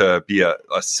able to be a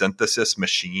synthesis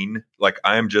machine. Like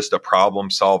I am just a problem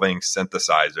solving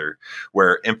synthesizer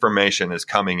where information is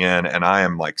coming in and I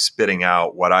am like spitting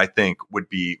out what I think would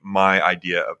be my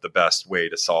idea of the best way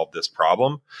to solve this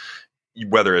problem.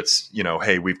 Whether it's,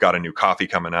 hey, we've got a new coffee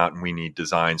coming out and we need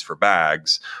designs for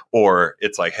bags, or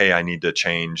it's like, hey, I need to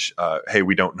change. Hey,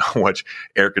 we don't know which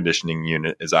air conditioning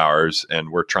unit is ours. And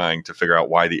we're trying to figure out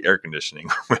why the air conditioning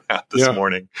went out this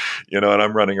morning, and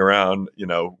I'm running around,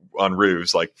 on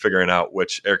roofs, like figuring out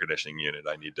which air conditioning unit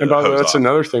I need to. And by the way, that's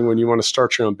another thing when you want to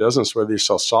start your own business, whether you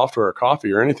sell software or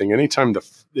coffee or anything, anytime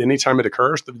it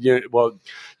occurs,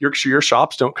 your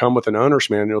shops don't come with an owner's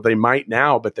manual. They might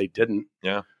now, but they didn't.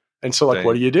 Yeah. And so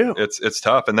what do you do? It's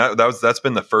tough. And that's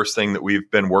been the first thing that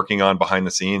we've been working on behind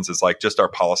the scenes is like just our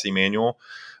policy manual.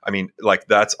 I mean, like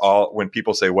that's all when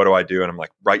people say, what do I do? And I'm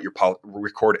like, write your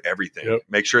record everything. Yep.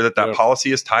 Make sure that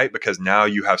policy is tight because now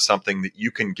you have something that you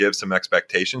can give some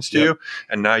expectations to. Yep.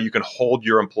 And now you can hold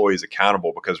your employees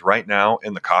accountable because right now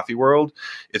in the coffee world,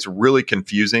 it's really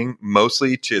confusing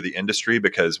mostly to the industry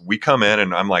because we come in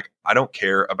and I'm like, I don't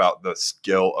care about the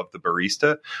skill of the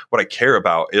barista. What I care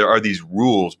about are these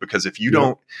rules because if you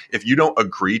don't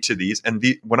agree to these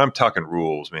when I'm talking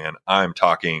rules, man, I'm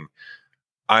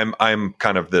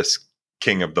kind of this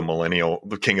king of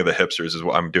the king of the hipsters is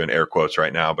what I'm doing air quotes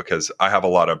right now because I have a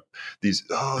lot of these.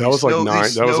 That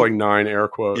was like 9 air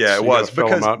quotes. Yeah, it was because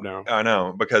fill them up now. I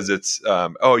know because it's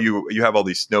you have all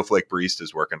these snowflake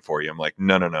baristas working for you. I'm like,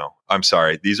 no. I'm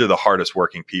sorry. These are the hardest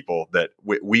working people that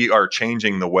we are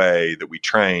changing the way that we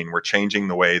train. We're changing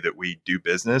the way that we do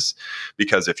business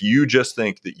because if you just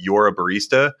think that you're a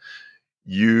barista,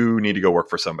 you need to go work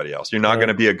for somebody else. You're not going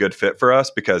to be a good fit for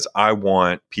us, because I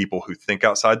want people who think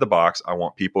outside the box. I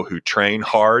want people who train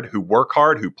hard, who work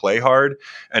hard, who play hard,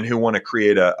 and who want to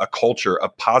create a culture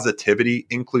of positivity,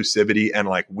 inclusivity, and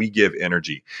like we give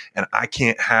energy. And I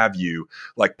can't have you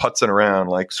like putzing around,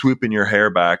 like swooping your hair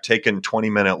back, taking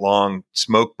 20-minute long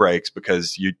smoke breaks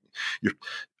because we're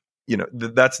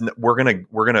going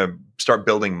to start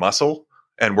building muscle.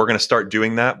 And we're going to start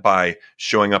doing that by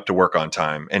showing up to work on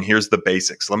time. And here's the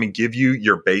basics. Let me give you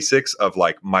your basics of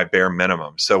like my bare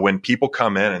minimum. So when people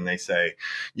come in and they say,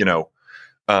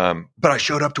 but I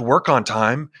showed up to work on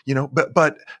time,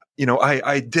 but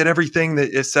I did everything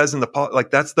that it says in the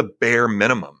like, that's the bare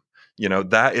minimum.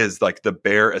 That is like the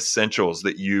bare essentials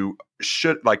that you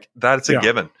should like, that's a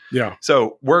given. Yeah.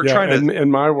 So we're trying to,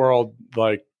 in my world,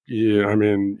 like, you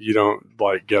don't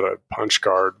like get a punch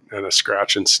card and a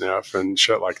scratch and sniff and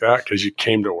shit like that because you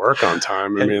came to work on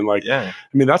time.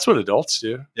 That's what adults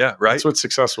do. Yeah, right. That's what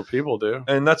successful people do.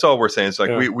 And that's all we're saying. It's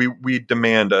like we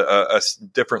demand a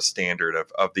different standard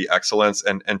of the excellence.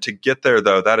 And to get there,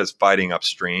 though, that is fighting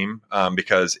upstream.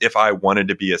 Because if I wanted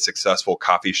to be a successful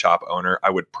coffee shop owner, I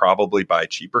would probably buy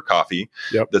cheaper coffee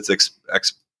that's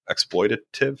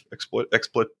exploitative.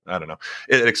 I don't know.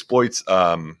 It exploits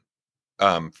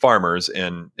farmers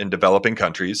in developing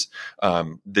countries,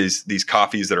 these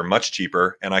coffees that are much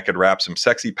cheaper, and I could wrap some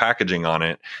sexy packaging on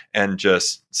it and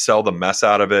just sell the mess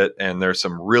out of it. And there's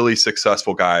some really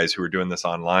successful guys who are doing this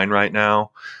online right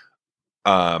now,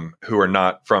 who are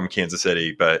not from Kansas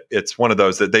City, but it's one of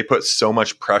those that they put so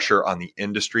much pressure on the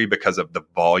industry because of the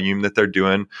volume that they're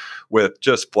doing with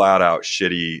just flat out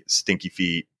shitty, stinky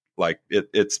feet. Like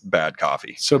it's bad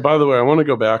coffee. So by the way, I want to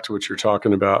go back to what you're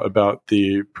talking about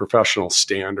the professional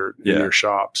standard in your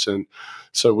shops. And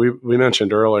so we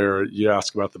mentioned earlier, you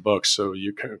asked about the books. So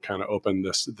you kind of opened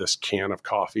this can of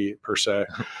coffee per se,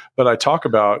 but I talk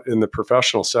about in the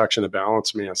professional section of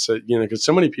Balance Me, I said, because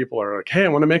so many people are like, hey, I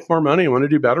want to make more money. I want to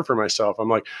do better for myself. I'm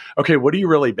like, okay, what are you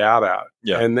really bad at?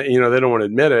 Yeah. And they don't want to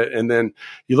admit it. And then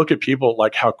you look at people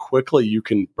like how quickly you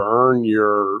can burn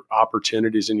your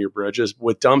opportunities and your bridges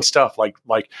with dumb stuff. Like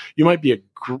you might be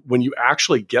when you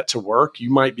actually get to work, you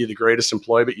might be the greatest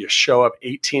employee, but you show up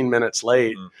 18 minutes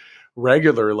late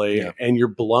regularly and you're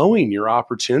blowing your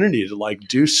opportunity to like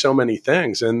do so many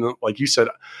things. And like you said,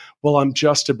 well, I'm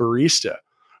just a barista.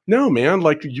 No, man,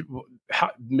 like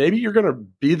maybe you're going to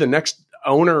be the next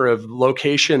owner of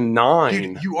location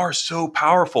 9. Dude, you are so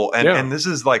powerful. And this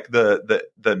is like the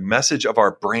message of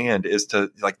our brand is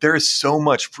to like, there is so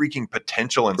much freaking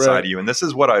potential inside of you. And this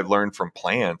is what I've learned from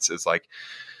plants is like,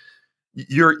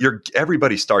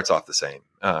 everybody starts off the same.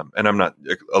 And I'm not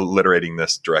alliterating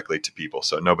this directly to people,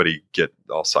 so nobody get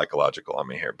all psychological on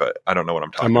me here, but I don't know what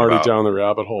I'm talking about. I'm already down the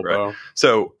rabbit hole, right? Bro.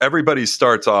 So everybody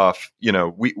starts off,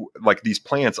 we like these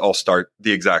plants all start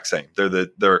the exact same.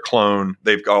 They're a clone.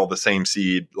 They've got all the same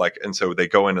seed, and so they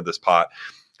go into this pot.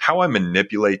 How I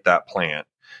manipulate that plant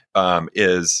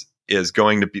is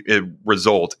going to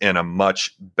result in a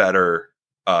much better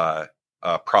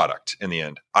product in the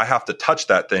end. I have to touch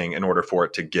that thing in order for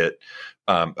it to get,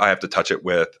 I have to touch it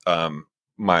with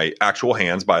my actual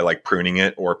hands by like pruning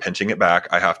it or pinching it back.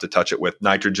 I have to touch it with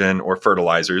nitrogen or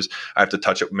fertilizers. I have to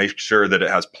touch it, make sure that it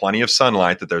has plenty of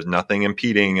sunlight, that there's nothing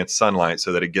impeding its sunlight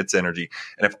so that it gets energy.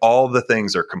 And if all the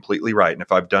things are completely right, and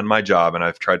if I've done my job and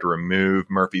I've tried to remove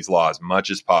Murphy's Law as much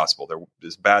as possible,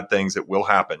 there's bad things that will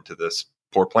happen to this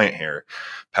poor plant here,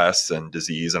 pests and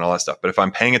disease and all that stuff. But if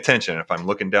I'm paying attention, if I'm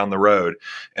looking down the road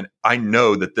and I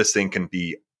know that this thing can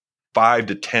be 5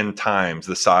 to 10 times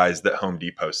the size that Home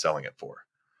Depot is selling it for,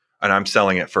 and I'm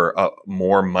selling it for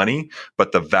more money,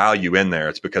 but the value in there,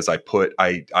 it's because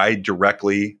I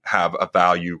directly have a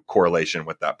value correlation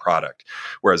with that product.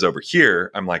 Whereas over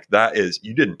here, I'm like,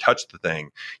 you didn't touch the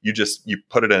thing. You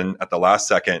put it in at the last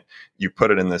second, you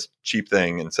put it in this cheap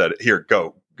thing and said, here,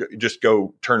 just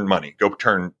go turn money,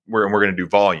 we're going to do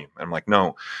volume. And I'm like,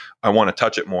 no, I want to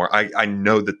touch it more. I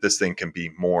know that this thing can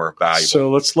be more valuable. So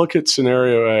let's look at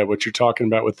scenario A, what you're talking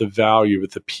about with the value,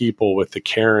 with the people, with the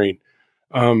caring.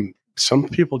 Some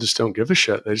people just don't give a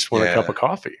shit. They just want a cup of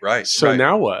coffee. Right. So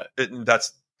now what?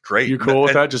 That's great. You cool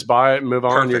with that? Just buy it and move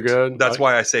on. You're good. That's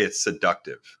why I say it's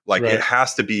seductive. Like it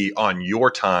has to be on your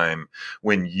time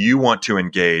when you want to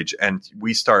engage. And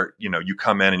we start, you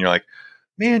come in and you're like,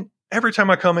 man, every time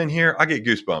I come in here, I get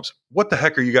goosebumps. What the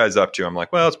heck are you guys up to? I'm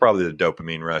like, well, it's probably the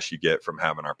dopamine rush you get from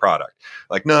having our product.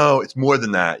 Like, no, it's more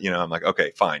than that. I'm like,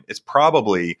 okay, fine. It's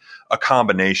probably a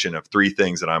combination of 3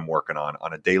 things that I'm working on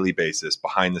a daily basis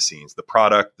behind the scenes: the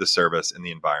product, the service, and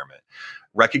the environment.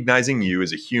 Recognizing you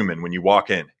as a human when you walk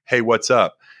in. Hey, what's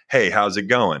up? Hey, how's it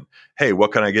going? Hey,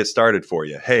 what can I get started for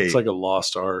you? Hey, it's like a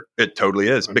lost art. It totally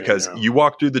is, because you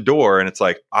walk through the door and it's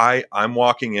like, I'm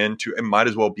walking into, it might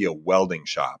as well be a welding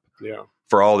shop. Yeah.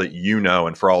 For all that you know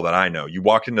and for all that I know. You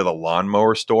walk into the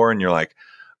lawnmower store and you're like,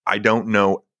 I don't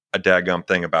know a daggum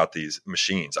thing about these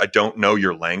machines. I don't know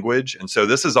your language. And so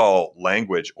this is all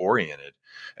language oriented.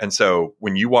 And so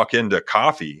when you walk into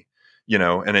coffee, you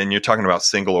know, and then you're talking about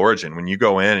single origin, when you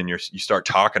go in and you start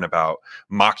talking about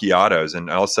macchiatos, and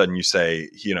all of a sudden you say,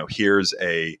 you know, here's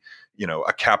a, you know,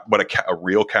 a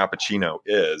real cappuccino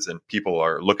is, and people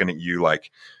are looking at you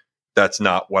like, that's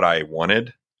not what I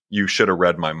wanted. You should have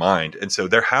read my mind. And so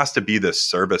there has to be this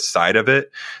service side of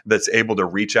it that's able to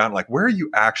reach out and like, where are you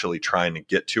actually trying to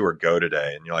get to or go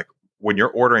today? And you're like, when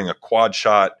you're ordering a quad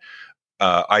shot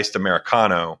iced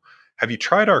Americano, have you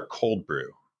tried our cold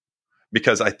brew?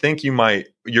 Because I think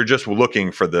you're just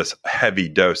looking for this heavy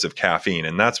dose of caffeine.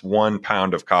 And that's 1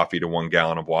 pound of coffee to 1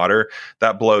 gallon of water.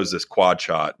 That blows this quad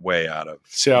shot way out of.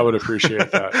 See, I would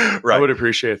appreciate that. Right. I would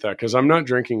appreciate that, because I'm not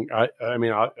drinking. I'm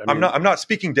not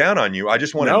speaking down on you. I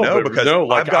just want to know, because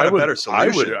I've got a better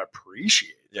solution. I would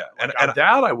appreciate. Yeah. And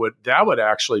that would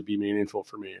actually be meaningful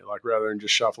for me. Like, rather than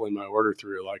just shuffling my order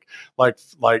through,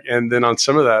 and then on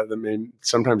some of that, I mean,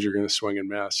 sometimes you're going to swing and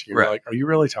miss. You're like, are you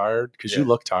really tired? Because you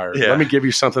look tired. Yeah. Let me give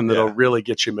you something that'll really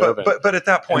get you moving. But at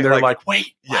that point, and they're like,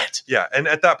 wait, what? Yeah. And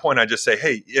at that point, I just say,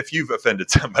 hey, if you've offended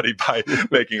somebody by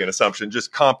making an assumption,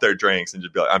 just comp their drinks and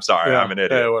just be like, I'm sorry, I'm an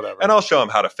idiot. Whatever. And I'll show them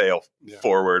how to fail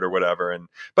forward or whatever.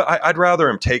 But I'd rather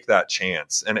them take that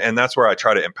chance. And that's where I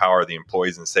try to empower the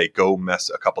employees and say, go mess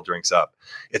a couple drinks up.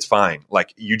 It's fine.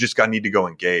 Like, you just need to go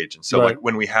engage. And so like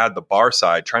when we had the bar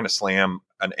side trying to slam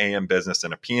an AM business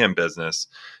and a PM business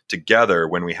together,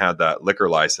 when we had that liquor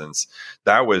license,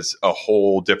 that was a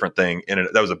whole different thing. And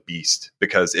that was a beast,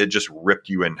 because it just ripped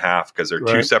you in half, because they're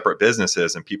two separate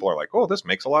businesses, and people are like, oh, this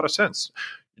makes a lot of sense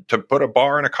to put a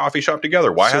bar and a coffee shop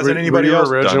together. Why hasn't anybody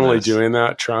else originally done this? Doing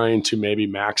that, trying to maybe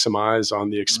maximize on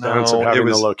the expense of having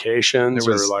the locations? It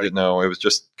was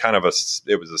just kind of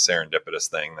it was a serendipitous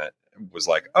thing that was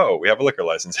like, oh, we have a liquor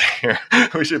license here.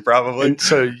 We should probably. And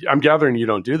so I'm gathering you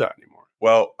don't do that anymore.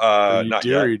 Well, not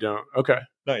yet. Or you don't? Okay.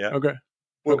 Not yet. Okay.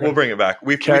 We'll bring it back.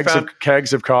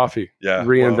 Kegs of coffee. Yeah.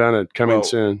 Reinvented, coming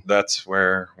soon. That's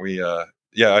where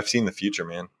I've seen the future,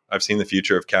 man. I've seen the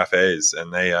future of cafes,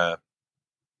 and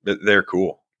they're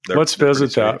cool. Let's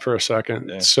visit that for a second.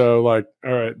 Yeah. So, like,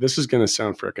 all right, this is going to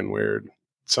sound freaking weird.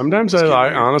 Sometimes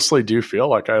I honestly do feel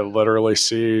like I literally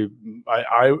see,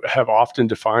 I have often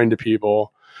defined to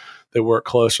people that work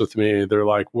close with me, they're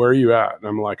like, where are you at? And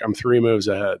I'm like, I'm 3 moves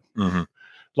ahead. Mm-hmm.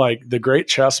 Like, the great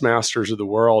chess masters of the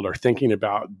world are thinking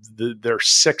about their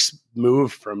 6th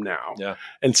move from now. Yeah.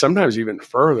 And sometimes even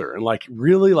further, and like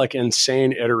really like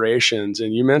insane iterations.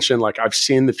 And you mentioned, like, I've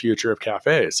seen the future of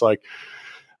cafes. Like,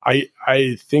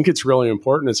 I think it's really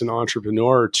important as an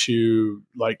entrepreneur to,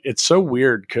 like, it's so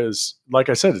weird because, like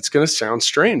I said, it's going to sound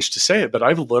strange to say it, but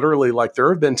I've literally, like,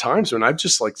 there have been times when I've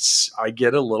just, like, I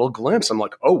get a little glimpse. I'm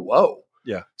like, oh, whoa.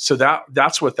 Yeah. So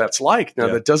that's what that's like. Now,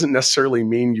 that doesn't necessarily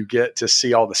mean you get to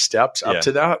see all the steps up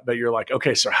to that, but you're like,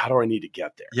 okay, so how do I need to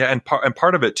get there? Yeah. And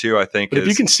part of it too, I think, if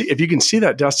you can see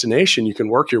that destination, you can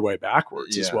work your way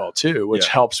backwards as well too, which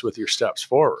helps with your steps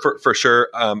forward. For sure.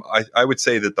 I would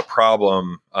say that the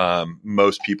problem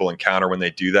most people encounter when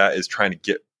they do that is trying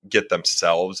to get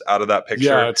themselves out of that picture.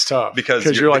 Yeah, it's tough because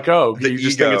you're like, oh, you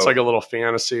just think it's like a little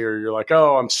fantasy, or you're like,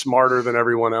 oh, I'm smarter than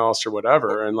everyone else or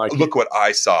whatever. And like, look what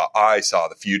I saw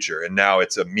the future. And now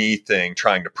it's a me thing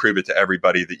trying to prove it to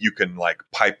everybody that you can, like,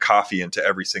 pipe coffee into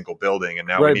every single building. And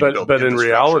now, but in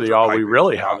reality, all we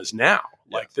really have is now.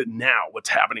 Like, that now, what's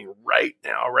happening right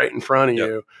now, right in front of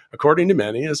you, according to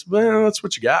many, is, well, that's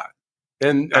what you got.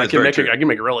 And I can make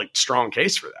a really strong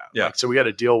case for that. Yeah. Like, so we got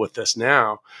to deal with this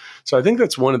now. So I think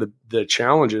that's one of the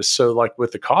challenges. So, like,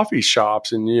 with the coffee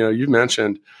shops, and, you know, you've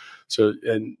mentioned, so,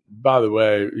 and by the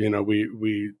way, you know,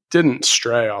 we didn't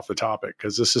stray off the topic,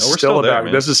 because this is still about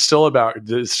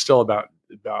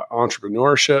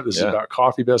entrepreneurship. This is about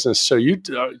coffee business. So you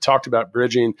talked about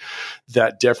bridging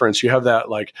that difference. You have that,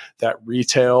 like, that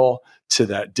retail to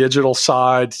that digital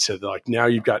side, to like, now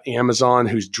you've got Amazon,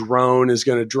 whose drone is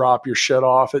going to drop your shit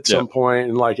off at some point.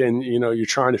 And like, and you know, you're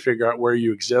trying to figure out where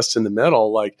you exist in the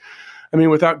middle. Like, I mean,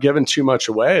 without giving too much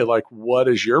away, like,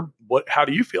 how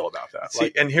do you feel about that? See,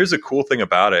 like, and here's the cool thing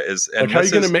about it is, and like, how are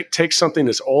you going to take something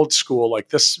that's old school? Like,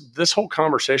 this whole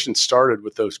conversation started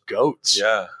with those goats.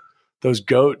 Yeah. those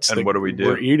goats. And what do we do?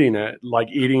 We're eating it, like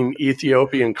eating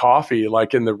Ethiopian coffee,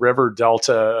 like in the river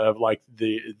delta of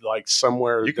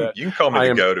somewhere. You can call me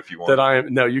the goat if you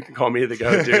want. No, you can call me the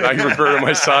goat, dude. I can refer to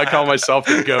myself. I call myself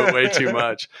the goat way too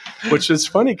much, which is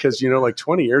funny because, like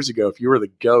 20 years ago, if you were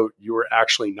the goat, you were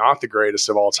actually not the greatest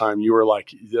of all time. You were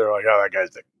like, they're like, oh, that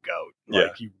guy's the goat.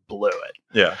 Like you blew it.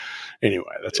 Yeah.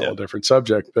 Anyway, that's a whole different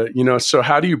subject. But, so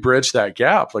how do you bridge that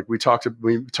gap? Like we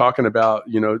talking about,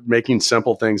 making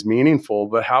simple things meaningful,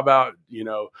 but how about,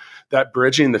 that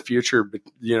bridging the future,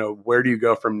 where do you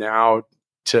go from now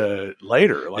to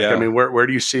later? I mean, where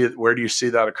do you see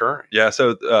that occurring? Yeah.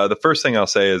 So the first thing I'll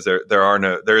say is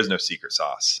there is no secret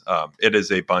sauce. It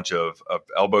is a bunch of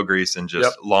elbow grease and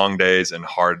just long days and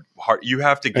hard. You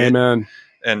have to get. Amen.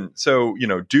 And so,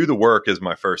 do the work is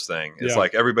my first thing. It's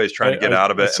like everybody's trying to get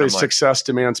out of it. So success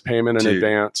demands payment in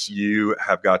advance. You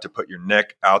have got to put your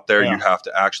neck out there. You have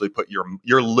to actually put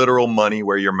your literal money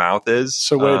where your mouth is.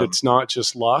 So wait, it's not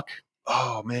just luck?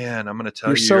 Oh man, I'm going to tell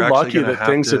you. You're so lucky that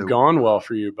things have gone well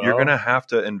for you, Bo. You're going to have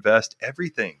to invest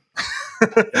everything.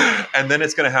 And then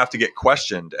it's going to have to get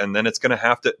questioned. And then it's going to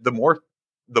have to, the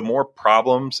more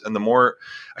problems and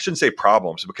I shouldn't say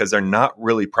problems because they're not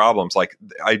really problems. Like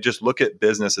I just look at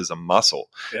business as a muscle.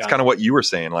 Yeah. It's kind of what you were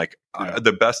saying. Like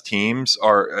the best teams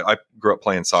I grew up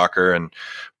playing soccer and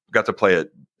got to play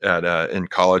it in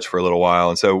college for a little while.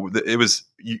 And so it was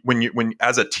when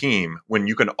as a team, when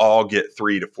you can all get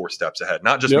 3 to 4 steps ahead,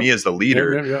 not just me as the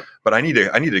leader, but I need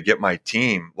to get my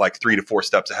team like 3 to 4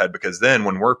 steps ahead, because then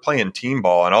when we're playing team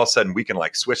ball and all of a sudden we can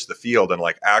like switch the field and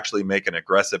like actually make an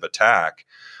aggressive attack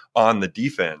on the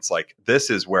defense, like this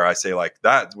is where I say like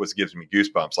that was gives me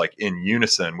goosebumps. Like in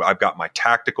unison, I've got my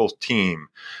tactical team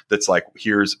that's like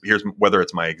here's whether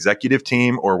it's my executive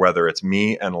team or whether it's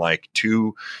me and like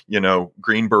 2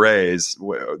 green berets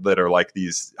that are like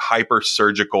these hyper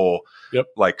surgical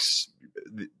like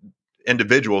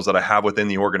individuals that I have within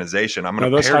the organization. I'm going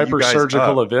to pair you guys up. Those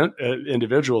hyper-surgical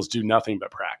individuals do nothing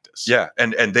but practice. Yeah,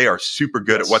 and they are super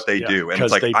good at what they do. And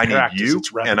it's like I need you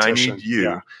and I need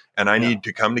you. And I need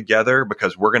to come together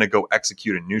because we're going to go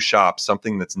execute a new shop,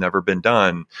 something that's never been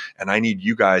done. And I need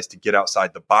you guys to get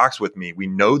outside the box with me. We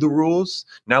know the rules.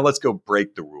 Now let's go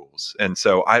break the rules. And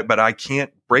so but I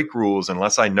can't break rules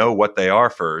unless I know what they are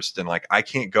first. And like, I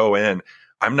can't go in.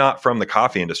 I'm not from the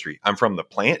coffee industry. I'm from the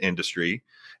plant industry,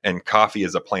 and coffee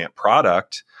is a plant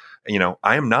product.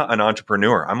 I am not an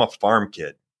entrepreneur. I'm a farm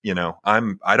kid.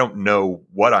 I don't know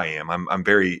what I am.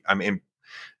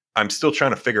 I'm still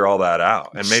trying to figure all that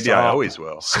out, and maybe I always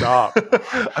will. Stop.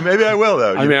 Maybe I will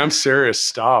though. I'm serious.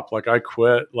 Stop. Like I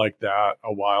quit like that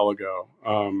a while ago.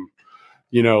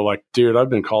 Like, dude, I've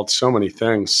been called so many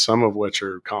things, some of which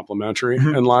are complimentary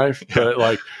in life, but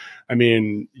like,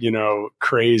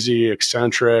 crazy,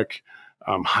 eccentric,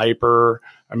 hyper.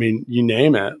 You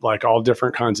name it, like all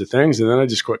different kinds of things. And then I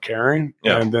just quit caring.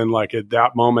 Yeah. And then like at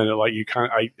that moment,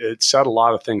 it set a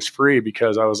lot of things free,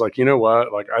 because I was like, you know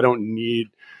what? Like, I don't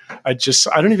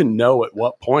even know at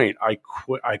what point I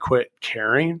quit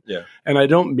caring. Yeah. And I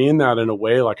don't mean that in a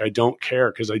way like I don't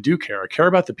care, because I do care. I care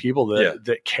about the people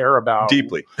that care about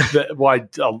deeply.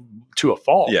 To a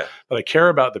fault. Yeah. But I care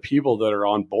about the people that are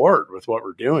on board with what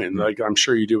we're doing. Mm-hmm. Like I'm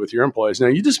sure you do with your employees. Now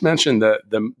you just mentioned that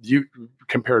you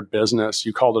compared business,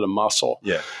 you called it a muscle.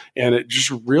 Yeah. And it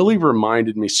just really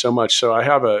reminded me so much. So I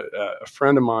have a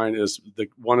friend of mine is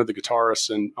one of the guitarists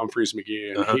in Humphreys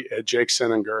McGee, and Jake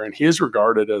Sininger, and he is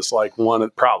regarded as like one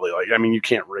of probably like, you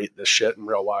can't rate this shit in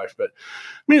real life, but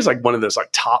he's like one of those like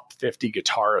top 50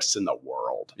 guitarists in the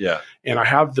world. Yeah. And I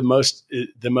have the most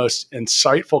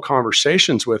insightful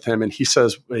conversations with him. And he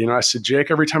says, I said,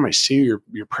 Jake, every time I see you,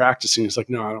 you're practicing. He's like,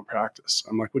 no, I don't practice.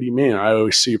 I'm like, what do you mean? I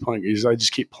always see you playing. He says, I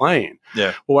just keep playing.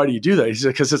 Yeah. Well, why do you do that? He said,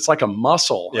 because it's like a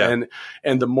muscle. Yeah.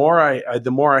 And the more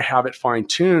I have it fine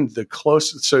tuned, the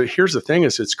closer. So here's the thing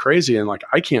is it's crazy. And like,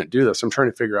 I can't do this. I'm trying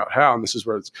to figure out how, and this is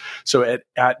where so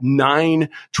at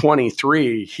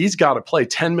 9:23, he's got to play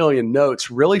 10 million notes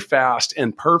really fast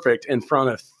and perfect in front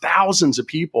of thousands of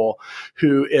people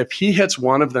who, if he hits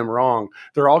one of them wrong,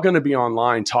 they're all going to be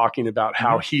online talking about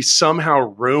how he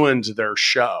somehow ruined their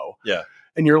show. Yeah.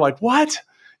 And you're like, what?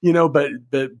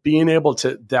 But being able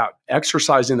to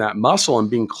exercising that muscle and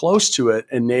being close to it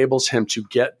enables him to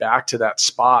get back to that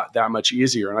spot that much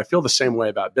easier. And I feel the same way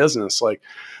about business. Like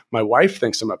my wife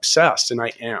thinks I'm obsessed, and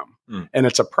I am. And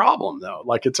it's a problem though.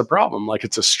 Like it's a problem. Like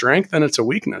it's a strength and it's a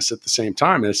weakness at the same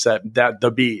time. And it's that the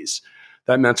bees,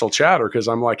 that mental chatter. Cause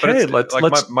I'm like, hey,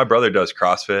 let's my brother does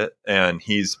CrossFit, and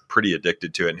he's pretty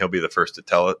addicted to it, and he'll be the first to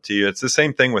tell it to you. It's the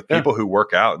same thing with people who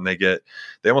work out, and they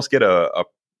almost get a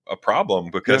a problem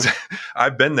because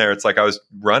I've been there. It's like I was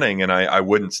running and I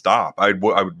wouldn't stop. I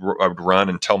would run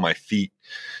until my feet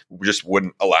just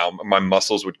wouldn't allow, my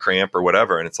muscles would cramp or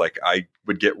whatever. And it's like, I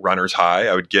would get runner's high.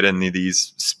 I would get into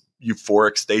these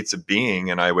euphoric states of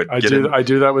being, and I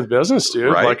do that with business,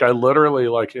 dude. Right? Like I literally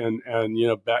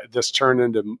this turned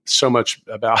into so much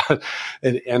about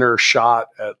an inner shot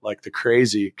at like the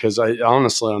crazy. Cause I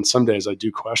honestly, on some days I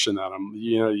do question that.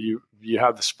 You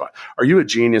have the spot. Are you a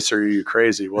genius or are you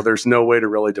crazy? Well, there's no way to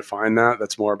really define that.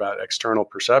 That's more about external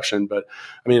perception. But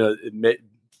I mean,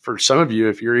 for some of you,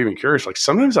 if you're even curious, like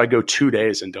sometimes I go 2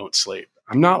 days and don't sleep.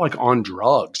 I'm not like on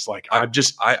drugs. Like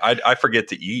I forget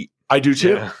to eat. I do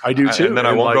too. Yeah. I do too. And then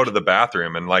I won't go to the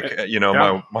bathroom. And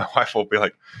my wife will be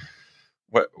like,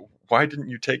 "What? Why didn't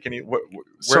you take any?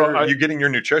 Where are you getting your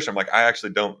nutrition?" I'm like, I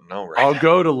actually don't know. I'll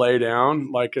go to lay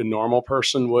down like a normal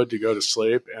person would to go to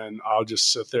sleep, and I'll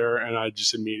just sit there and I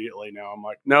just immediately know. I'm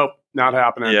like, nope, not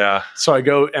happening. Yeah. So I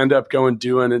end up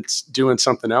doing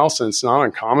something else, and it's not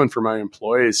uncommon for my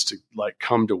employees to like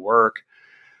come to work.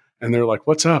 And they're like,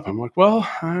 "What's up?" I'm like, "Well,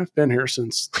 I've been here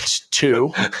since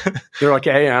 2." They're like,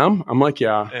 "AM?" I'm like,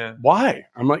 yeah. Why?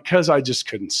 I'm like, "Because I just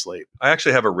couldn't sleep." I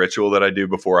actually have a ritual that I do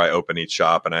before I open each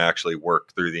shop, and I actually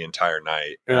work through the entire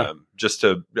night.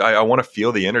 I want to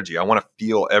feel the energy. I want to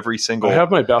feel every single. I have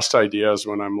my best ideas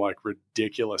when I'm like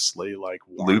ridiculously like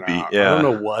loopy. Out. Yeah. I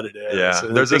don't know what it is. Yeah.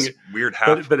 There's this weird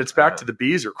half. But it's back to the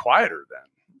bees are quieter then.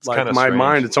 It's like my strange.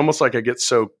 Mind, it's almost like I get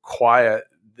so quiet.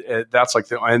 That's like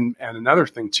and another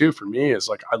thing too for me is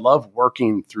like I love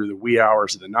working through the wee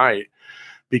hours of the night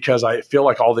because I feel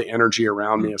like all the energy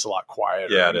around me is a lot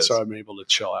quieter. Yeah, so I'm able to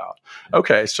chill out.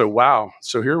 Okay, so wow.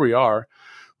 So here we are.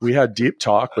 We had deep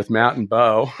talk with Matt and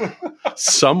Bo,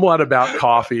 somewhat about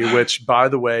coffee, which by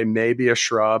the way may be a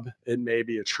shrub, it may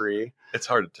be a tree. It's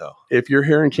hard to tell. If you're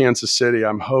here in Kansas City,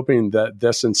 I'm hoping that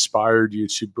this inspired you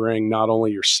to bring not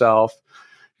only yourself,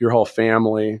 your whole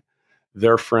family,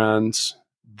 their friends,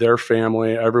 their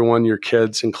family, everyone your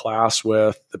kids in class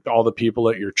with, all the people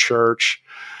at your church,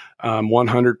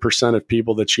 100% of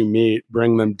people that you meet,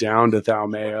 bring them down to Thou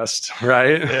Mayest,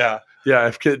 right? Yeah.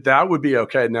 Yeah, that would be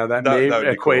okay. Now that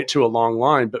may equate to a long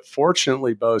line, but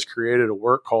fortunately, Bo's created a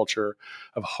work culture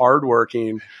of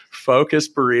hardworking,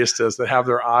 focused baristas that have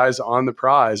their eyes on the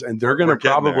prize, and they're going to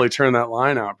probably turn that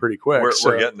line out pretty quick.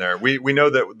 We're getting there. We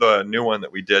know that the new one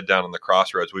that we did down on the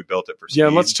Crossroads, we built it for speed. Yeah,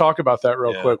 let's talk about that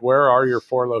real quick. Where are your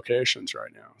 4 locations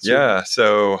right now?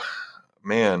 So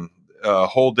man, a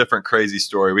whole different crazy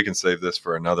story. We can save this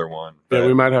for another one. Yeah,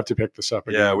 we might have to pick this up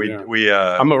again. Yeah,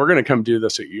 we're going to come do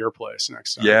this at your place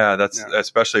next time. Yeah,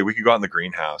 especially we could go out in the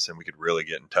greenhouse and we could really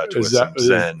get in touch with some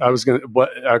zen.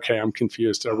 Okay, I'm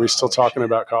confused. Are we still talking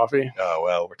about coffee? Oh,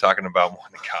 well, we're talking about more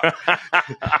than coffee.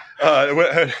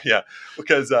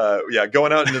 Because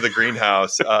going out into the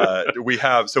greenhouse, we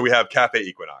have Cafe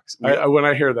Equinox. When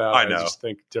I hear that, I just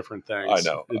think different things. I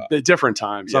know. Different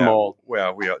times. I'm old.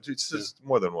 Well, it's just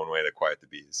more than one way to quiet the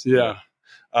bees. Yeah.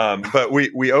 But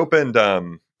we opened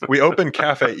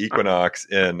Cafe Equinox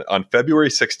on February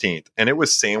 16th, and it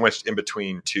was sandwiched in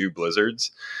between 2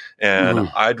 blizzards. And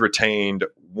I'd retained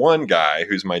one guy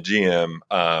who's my GM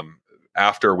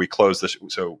after we closed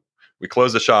we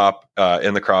closed the shop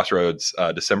in the Crossroads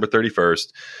December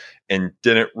 31st. And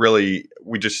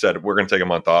we just said, we're going to take a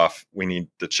month off. We need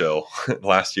to chill.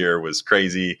 Last year was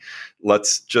crazy.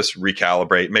 Let's just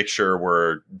recalibrate, make sure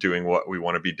we're doing what we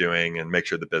want to be doing and make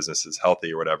sure the business is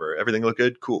healthy or whatever. Everything look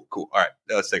good? Cool. All right,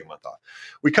 let's take a month off.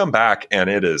 We come back and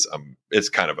it's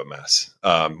kind of a mess.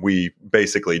 We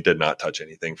basically did not touch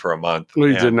anything for a month.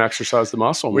 We didn't exercise the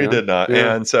muscle, man. We did not.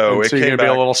 Yeah. And so you're going to be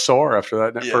a little sore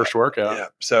after that first workout. Yeah.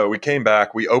 So we came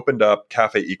back. We opened up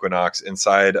Cafe Equinox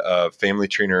inside of Family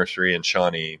Tree Nursery in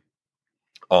Shawnee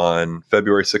on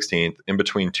February 16th, in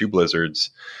between 2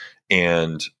 blizzards.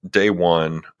 And day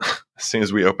one, as soon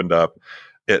as we opened up,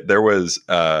 there was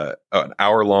an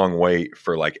hour-long wait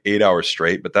for like 8 hours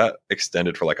straight, but that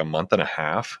extended for like a month and a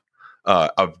half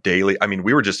of daily. I mean,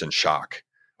 we were just in shock.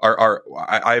 I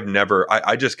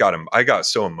got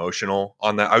so emotional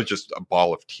on that. I was just a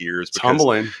ball of tears. It's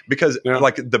humbling. Because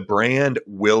like the brand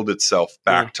willed itself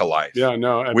back to life. Yeah,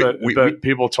 no. But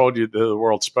people told you the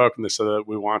world spoke and they said that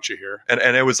we want you here.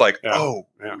 And it was like, no,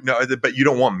 but you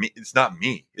don't want me. It's not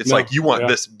me. It's like you want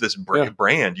this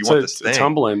brand. You want this thing. It's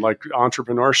humbling. Like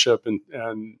entrepreneurship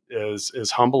and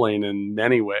is humbling in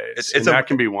many ways. That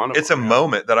can be one of them. It's a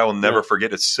moment that I will never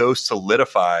forget. It's so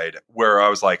solidified where I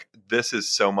was like, this is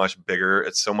so much bigger.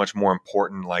 It's so much more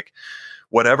important. Like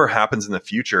whatever happens in the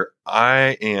future,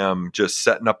 I am just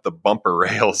setting up the bumper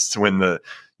rails when I'm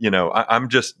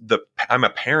a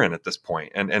parent at this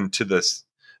point. And to this,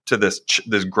 to this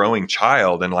growing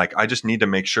child. And like, I just need to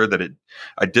make sure that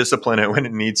I discipline it when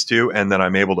it needs to. And then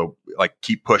I'm able to like,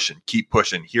 keep pushing.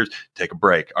 Here's take a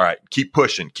break. All right. Keep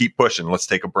pushing. Let's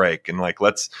take a break. And like,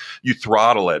 you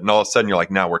throttle it. And all of a sudden you're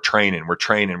like, now we're training.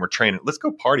 Let's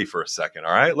go party for a second.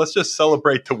 All right. Let's just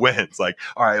celebrate the wins. Like,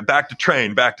 all right, back to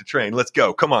train. Let's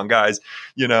go. Come on, guys.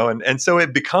 And so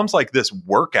it becomes like this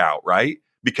workout, right?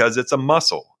 Because it's a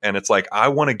muscle. And it's like, I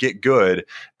want to get good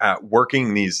at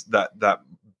working that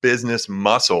business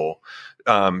muscle.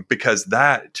 Because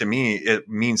that to me, it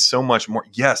means so much more.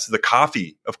 Yes, the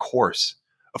coffee, of course,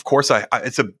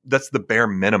 that's the bare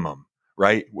minimum,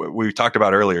 right? We talked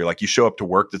about earlier, like you show up to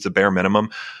work, that's a bare minimum.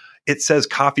 It says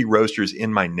Coffee Roasters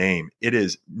in my name. It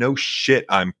is no shit.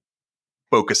 I'm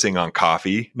focusing on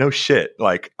coffee. No shit.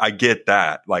 Like I get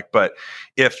that. Like, but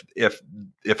if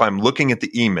I'm looking at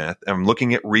the E-Myth and I'm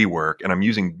looking at Rework and I'm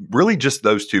using really just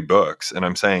those two books and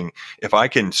I'm saying, if I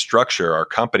can structure our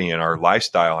company and our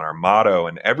lifestyle and our motto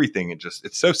and everything,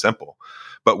 it's so simple,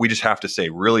 but we just have to stay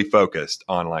really focused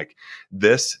on like,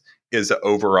 this is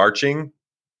overarching.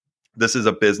 This is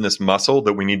a business muscle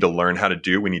that we need to learn how to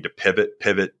do. We need to pivot,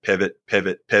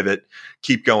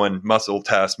 keep going, muscle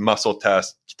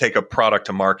test, take a product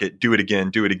to market, do it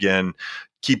again,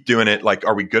 keep doing it. Like,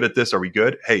 are we good at this? Are we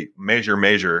good? Hey,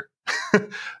 measure.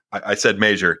 I said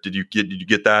measure. Did you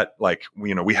get that? Like,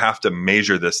 we have to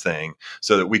measure this thing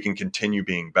so that we can continue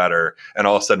being better. And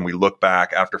all of a sudden we look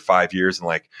back after 5 years and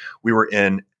like, we were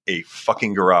in a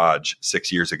fucking garage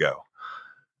 6 years ago.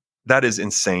 That is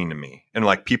insane to me. And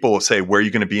like people will say, where are you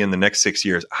going to be in the next 6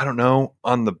 years? I don't know.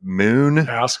 On the moon?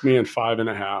 Ask me in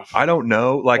 5.5. I don't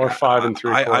know. Like, or 5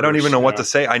 3/4. I don't even know what to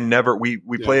say.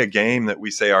 We play a game that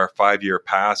we say our 5-year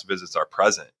past visits our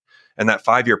present. And that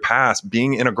 5-year past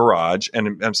being in a garage,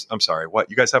 and I'm sorry,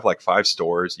 what? You guys have like 5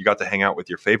 stores. You got to hang out with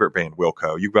your favorite band,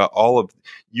 Wilco. You've got all of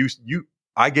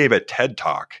I gave a TED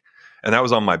talk. And that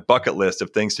was on my bucket list of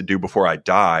things to do before I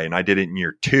die. And I did it in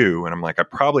year 2. And I'm like, I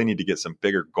probably need to get some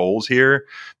bigger goals here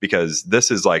because this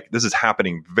is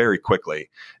happening very quickly.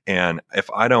 And if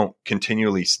I don't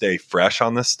continually stay fresh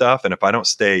on this stuff, and if I don't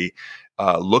stay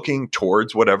looking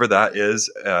towards whatever that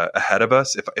is ahead of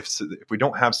us, if we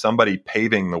don't have somebody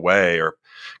paving the way or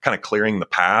kind of clearing the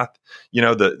path,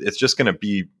 it's just going to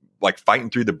be like fighting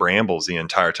through the brambles the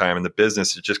entire time. And the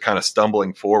business is just kind of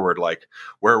stumbling forward. Like,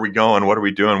 where are we going? What are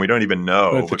we doing? We don't even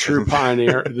know. But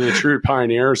the true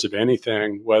pioneers of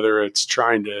anything, whether it's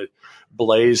trying to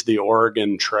blaze the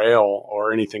Oregon Trail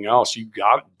or anything else,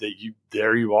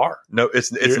 there you are. No,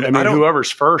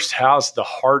 whoever's first has the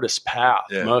hardest path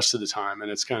most of the time. And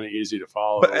it's kind of easy to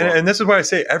follow. But, and this is why I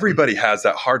say everybody has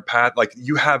that hard path. Like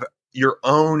you have your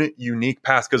own unique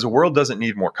path because the world doesn't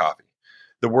need more coffee.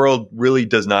 The world really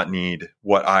does not need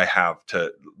what I have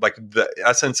to, like the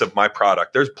essence of my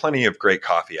product. There's plenty of great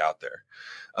coffee out there.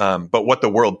 But what the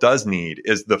world does need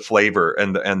is the flavor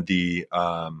and the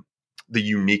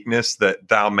uniqueness that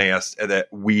that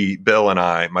we, Bill and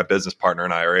I, my business partner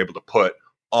and I, are able to put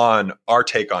on our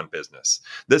take on business.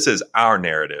 This is our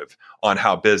narrative on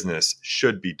how business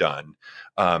should be done,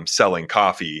 selling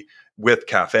coffee with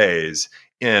cafes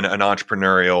in an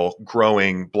entrepreneurial,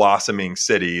 growing, blossoming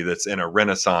city that's in a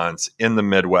renaissance in the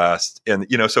Midwest. And,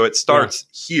 so it starts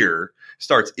here,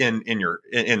 starts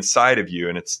inside of you.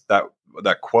 And it's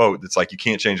that quote that's like, you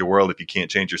can't change the world if you can't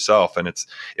change yourself. And it's,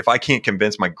 if I can't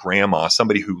convince my grandma,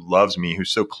 somebody who loves me, who's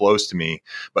so close to me,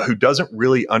 but who doesn't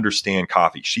really understand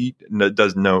coffee, she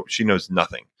knows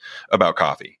nothing about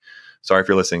coffee. Sorry if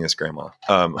you're listening to this, grandma.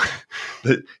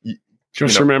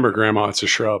 Remember, Grandma, it's a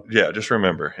shrub. Yeah, just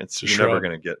remember, you're never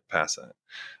going to get past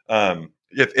that.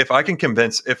 If I can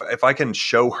convince, if I can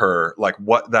show her like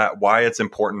why it's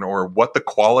important or what the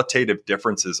qualitative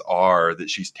differences are that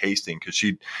she's tasting, because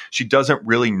she doesn't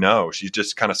really know. She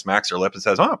just kind of smacks her lip and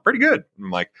says, "Oh, pretty good."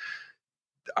 I'm like,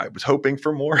 I was hoping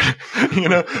for more,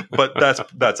 but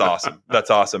that's awesome. That's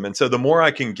awesome. And so the more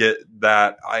I can get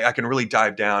that, I can really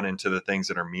dive down into the things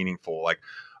that are meaningful. Like,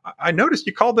 I noticed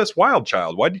you called this Wild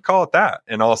Child. Why'd you call it that?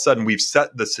 And all of a sudden we've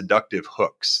set the seductive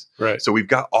hooks. Right. So we've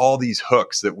got all these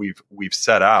hooks that we've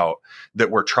set out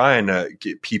that we're trying to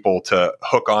get people to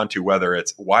hook onto, whether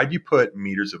it's why'd you put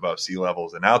meters above sea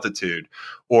levels and altitude,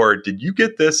 or did you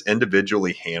get this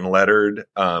individually hand lettered?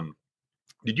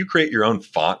 Did you create your own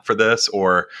font for this?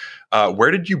 Or where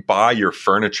did you buy your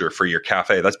furniture for your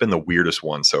cafe? That's been the weirdest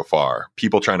one so far.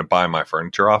 People trying to buy my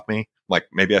furniture off me. Like,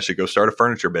 maybe I should go start a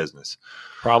furniture business.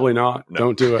 Probably not. No.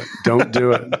 Don't do it. Don't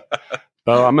do it.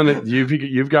 Well,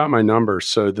 you've got my number.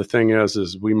 So the thing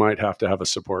is we might have to have a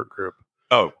support group.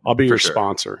 I'll be your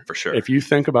sponsor. For sure. If you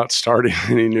think about starting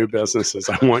any new businesses,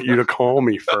 I want you to call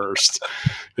me first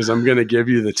because I'm going to give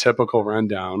you the typical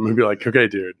rundown. I'm going to be like, okay,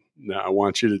 dude, no, I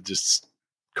want you to just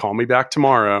call me back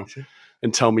tomorrow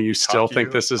and tell me you still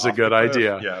think this is a good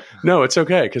idea. Yeah. No, it's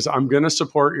okay because I'm going to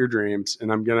support your dreams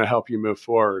and I'm going to help you move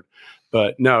forward.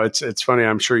 But no, it's funny.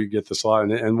 I'm sure you get this a lot,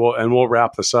 and we'll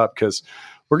wrap this up because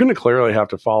we're going to clearly have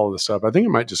to follow this up. I think I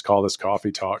might just call this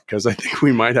coffee talk because I think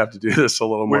we might have to do this a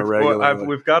little more regularly.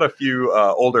 We've got a few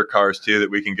older cars too that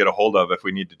we can get a hold of if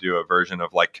we need to do a version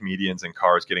of like comedians in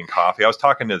cars getting coffee. I was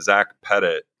talking to Zach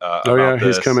Pettit. About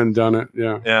he's come and done it.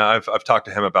 Yeah. I've talked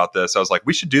to him about this. I was like,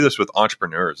 we should do this with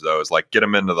entrepreneurs though. Is like get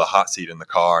them into the hot seat in the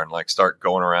car and like start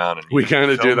going around. And we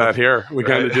kind of do that here. We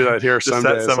kind of do that here. Some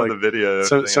days, some of the video.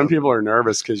 Some people are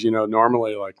nervous because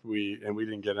normally like we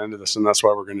didn't get into this, and that's why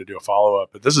we're going to do a follow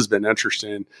up. But this has been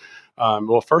interesting.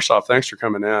 Well, first off, thanks for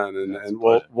coming in, and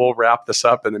we'll wrap this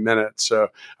up in a minute. So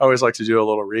I always like to do a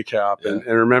little recap, and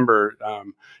remember,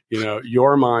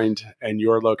 your mind and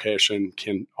your location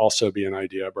can also be an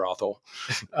idea brothel.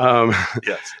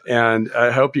 Yes. And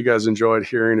I hope you guys enjoyed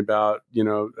hearing about,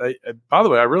 by the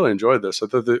way, I really enjoyed this.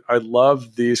 I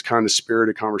love these kind of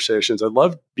spirited conversations. I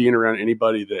love being around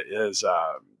anybody that is,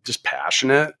 just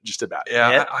passionate just about it.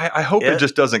 I hope it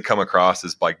just doesn't come across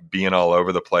as like being all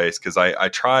over the place. Cause I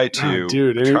try to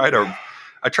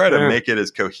make it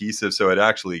as cohesive. So it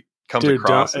actually comes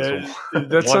across as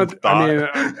that's one not,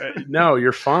 thought. No,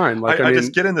 you're fine. Like, I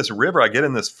just get in this river, I get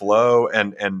in this flow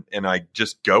and I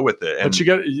just go with it. But you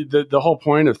got the whole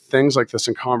point of things like this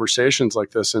and conversations like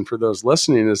this. And for those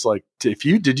listening is like,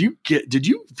 did you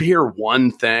hear one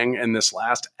thing in this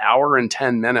last hour and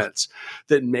 10 minutes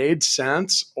that made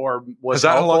sense or was Is that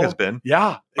helpful? how long it's been?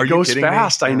 Yeah. It goes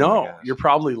fast. I know you're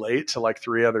probably late to like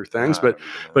 3 other things, but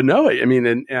no, I mean,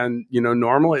 and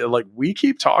normally like we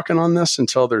keep talking on this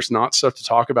until there's not stuff to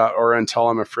talk about or until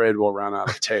I'm afraid we'll run out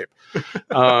of tape.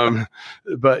 But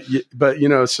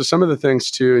so some of the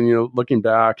things too, and, looking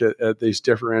back at these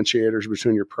differentiators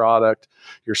between your product,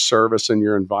 your service and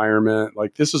your environment,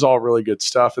 like this is all really good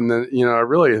stuff. And then, I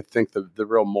really think the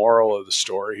real moral of the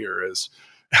story here is,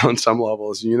 on some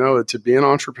levels, to be an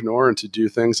entrepreneur and to do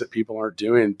things that people aren't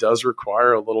doing does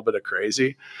require a little bit of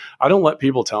crazy. I don't let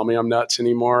people tell me I'm nuts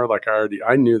anymore. Like I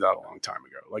knew that a long time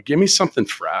ago. Like, give me something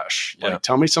fresh. Like,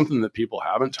 tell me something that people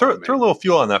haven't told me. Throw a little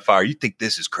fuel on that fire. You think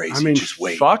this is crazy? I mean, just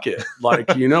wait. Fuck it.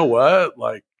 Like, you know what?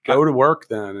 Like, go to work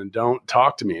then and don't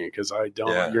talk to me because I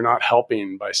don't. You're not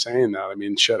helping by saying that. I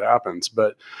mean, shit happens.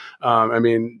 But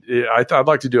I'd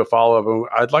like to do a follow up, and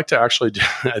I'd like to actually do.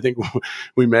 I think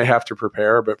we may have to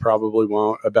prepare, but probably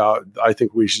won't. I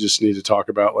think we should just need to talk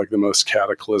about like the most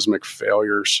cataclysmic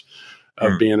failures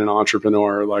of being an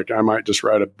entrepreneur. Like I might just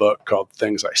write a book called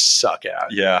Things I Suck At.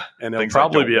 Yeah. And it'll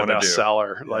probably be a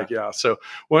bestseller. So,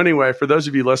 well, anyway, for those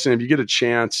of you listening, if you get a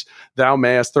chance, Thou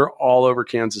Mayest, they're all over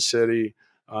Kansas City.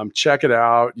 Check it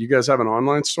out. You guys have an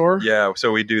online store? Yeah.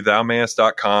 So we do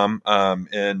thoumayest.com.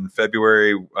 In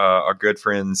February, our good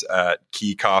friends at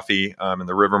Key Coffee in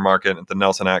the River Market at the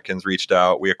Nelson Atkins reached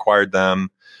out. We acquired them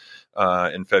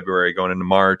in February going into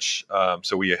March.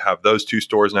 So we have those 2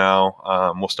 stores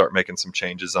now. We'll start making some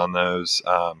changes on those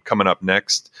coming up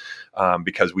next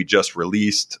because we just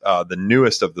released the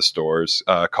newest of the stores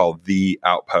called The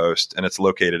Outpost, and it's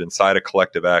located inside of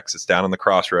Collective X. It's down in the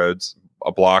Crossroads,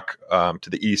 a block to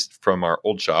the east from our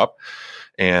old shop.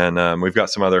 And we've got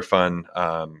some other fun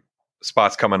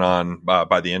spots coming on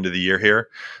by the end of the year here.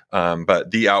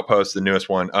 But The Outpost, the newest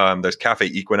one, there's Cafe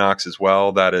Equinox as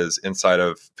well. That is inside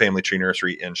of Family Tree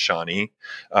Nursery in Shawnee,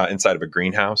 inside of a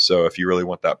greenhouse. So if you really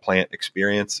want that plant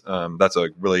experience, that's a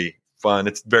really fun,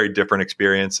 it's very different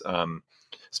experience.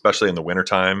 Especially in the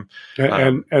wintertime.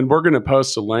 And we're going to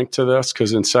post a link to this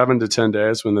because in 7 to 10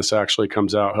 days when this actually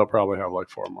comes out, he'll probably have like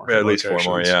 4 more. At least 4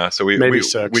 more, yeah. So maybe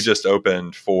 6. We just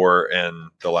opened 4 in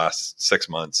the last 6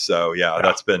 months. So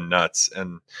that's been nuts.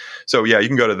 And so, you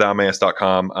can go to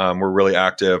thoumayest.com. We're really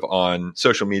active on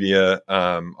social media,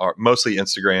 mostly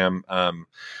Instagram.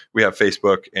 We have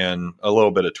Facebook and a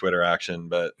little bit of Twitter action,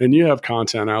 and you have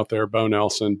content out there, Bo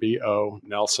Nelson, B-O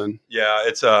Nelson. Yeah,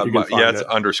 it's it's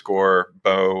underscore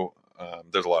Bo.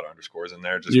 There's a lot of underscores in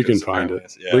there. You can find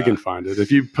it. Yeah. We can find it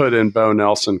if you put in Bo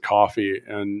Nelson coffee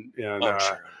and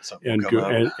if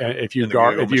you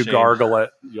gargle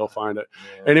it, you'll find it.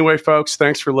 Yeah. Anyway, folks,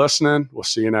 thanks for listening. We'll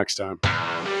see you next time.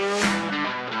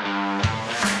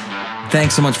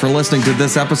 Thanks so much for listening to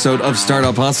this episode of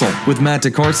Startup Hustle with Matt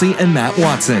DeCoursey and Matt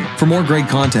Watson. For more great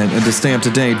content and to stay up to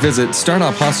date, visit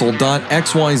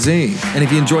startuphustle.xyz. And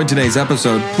if you enjoyed today's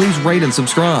episode, please rate and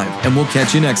subscribe, and we'll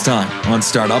catch you next time on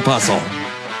Startup Hustle.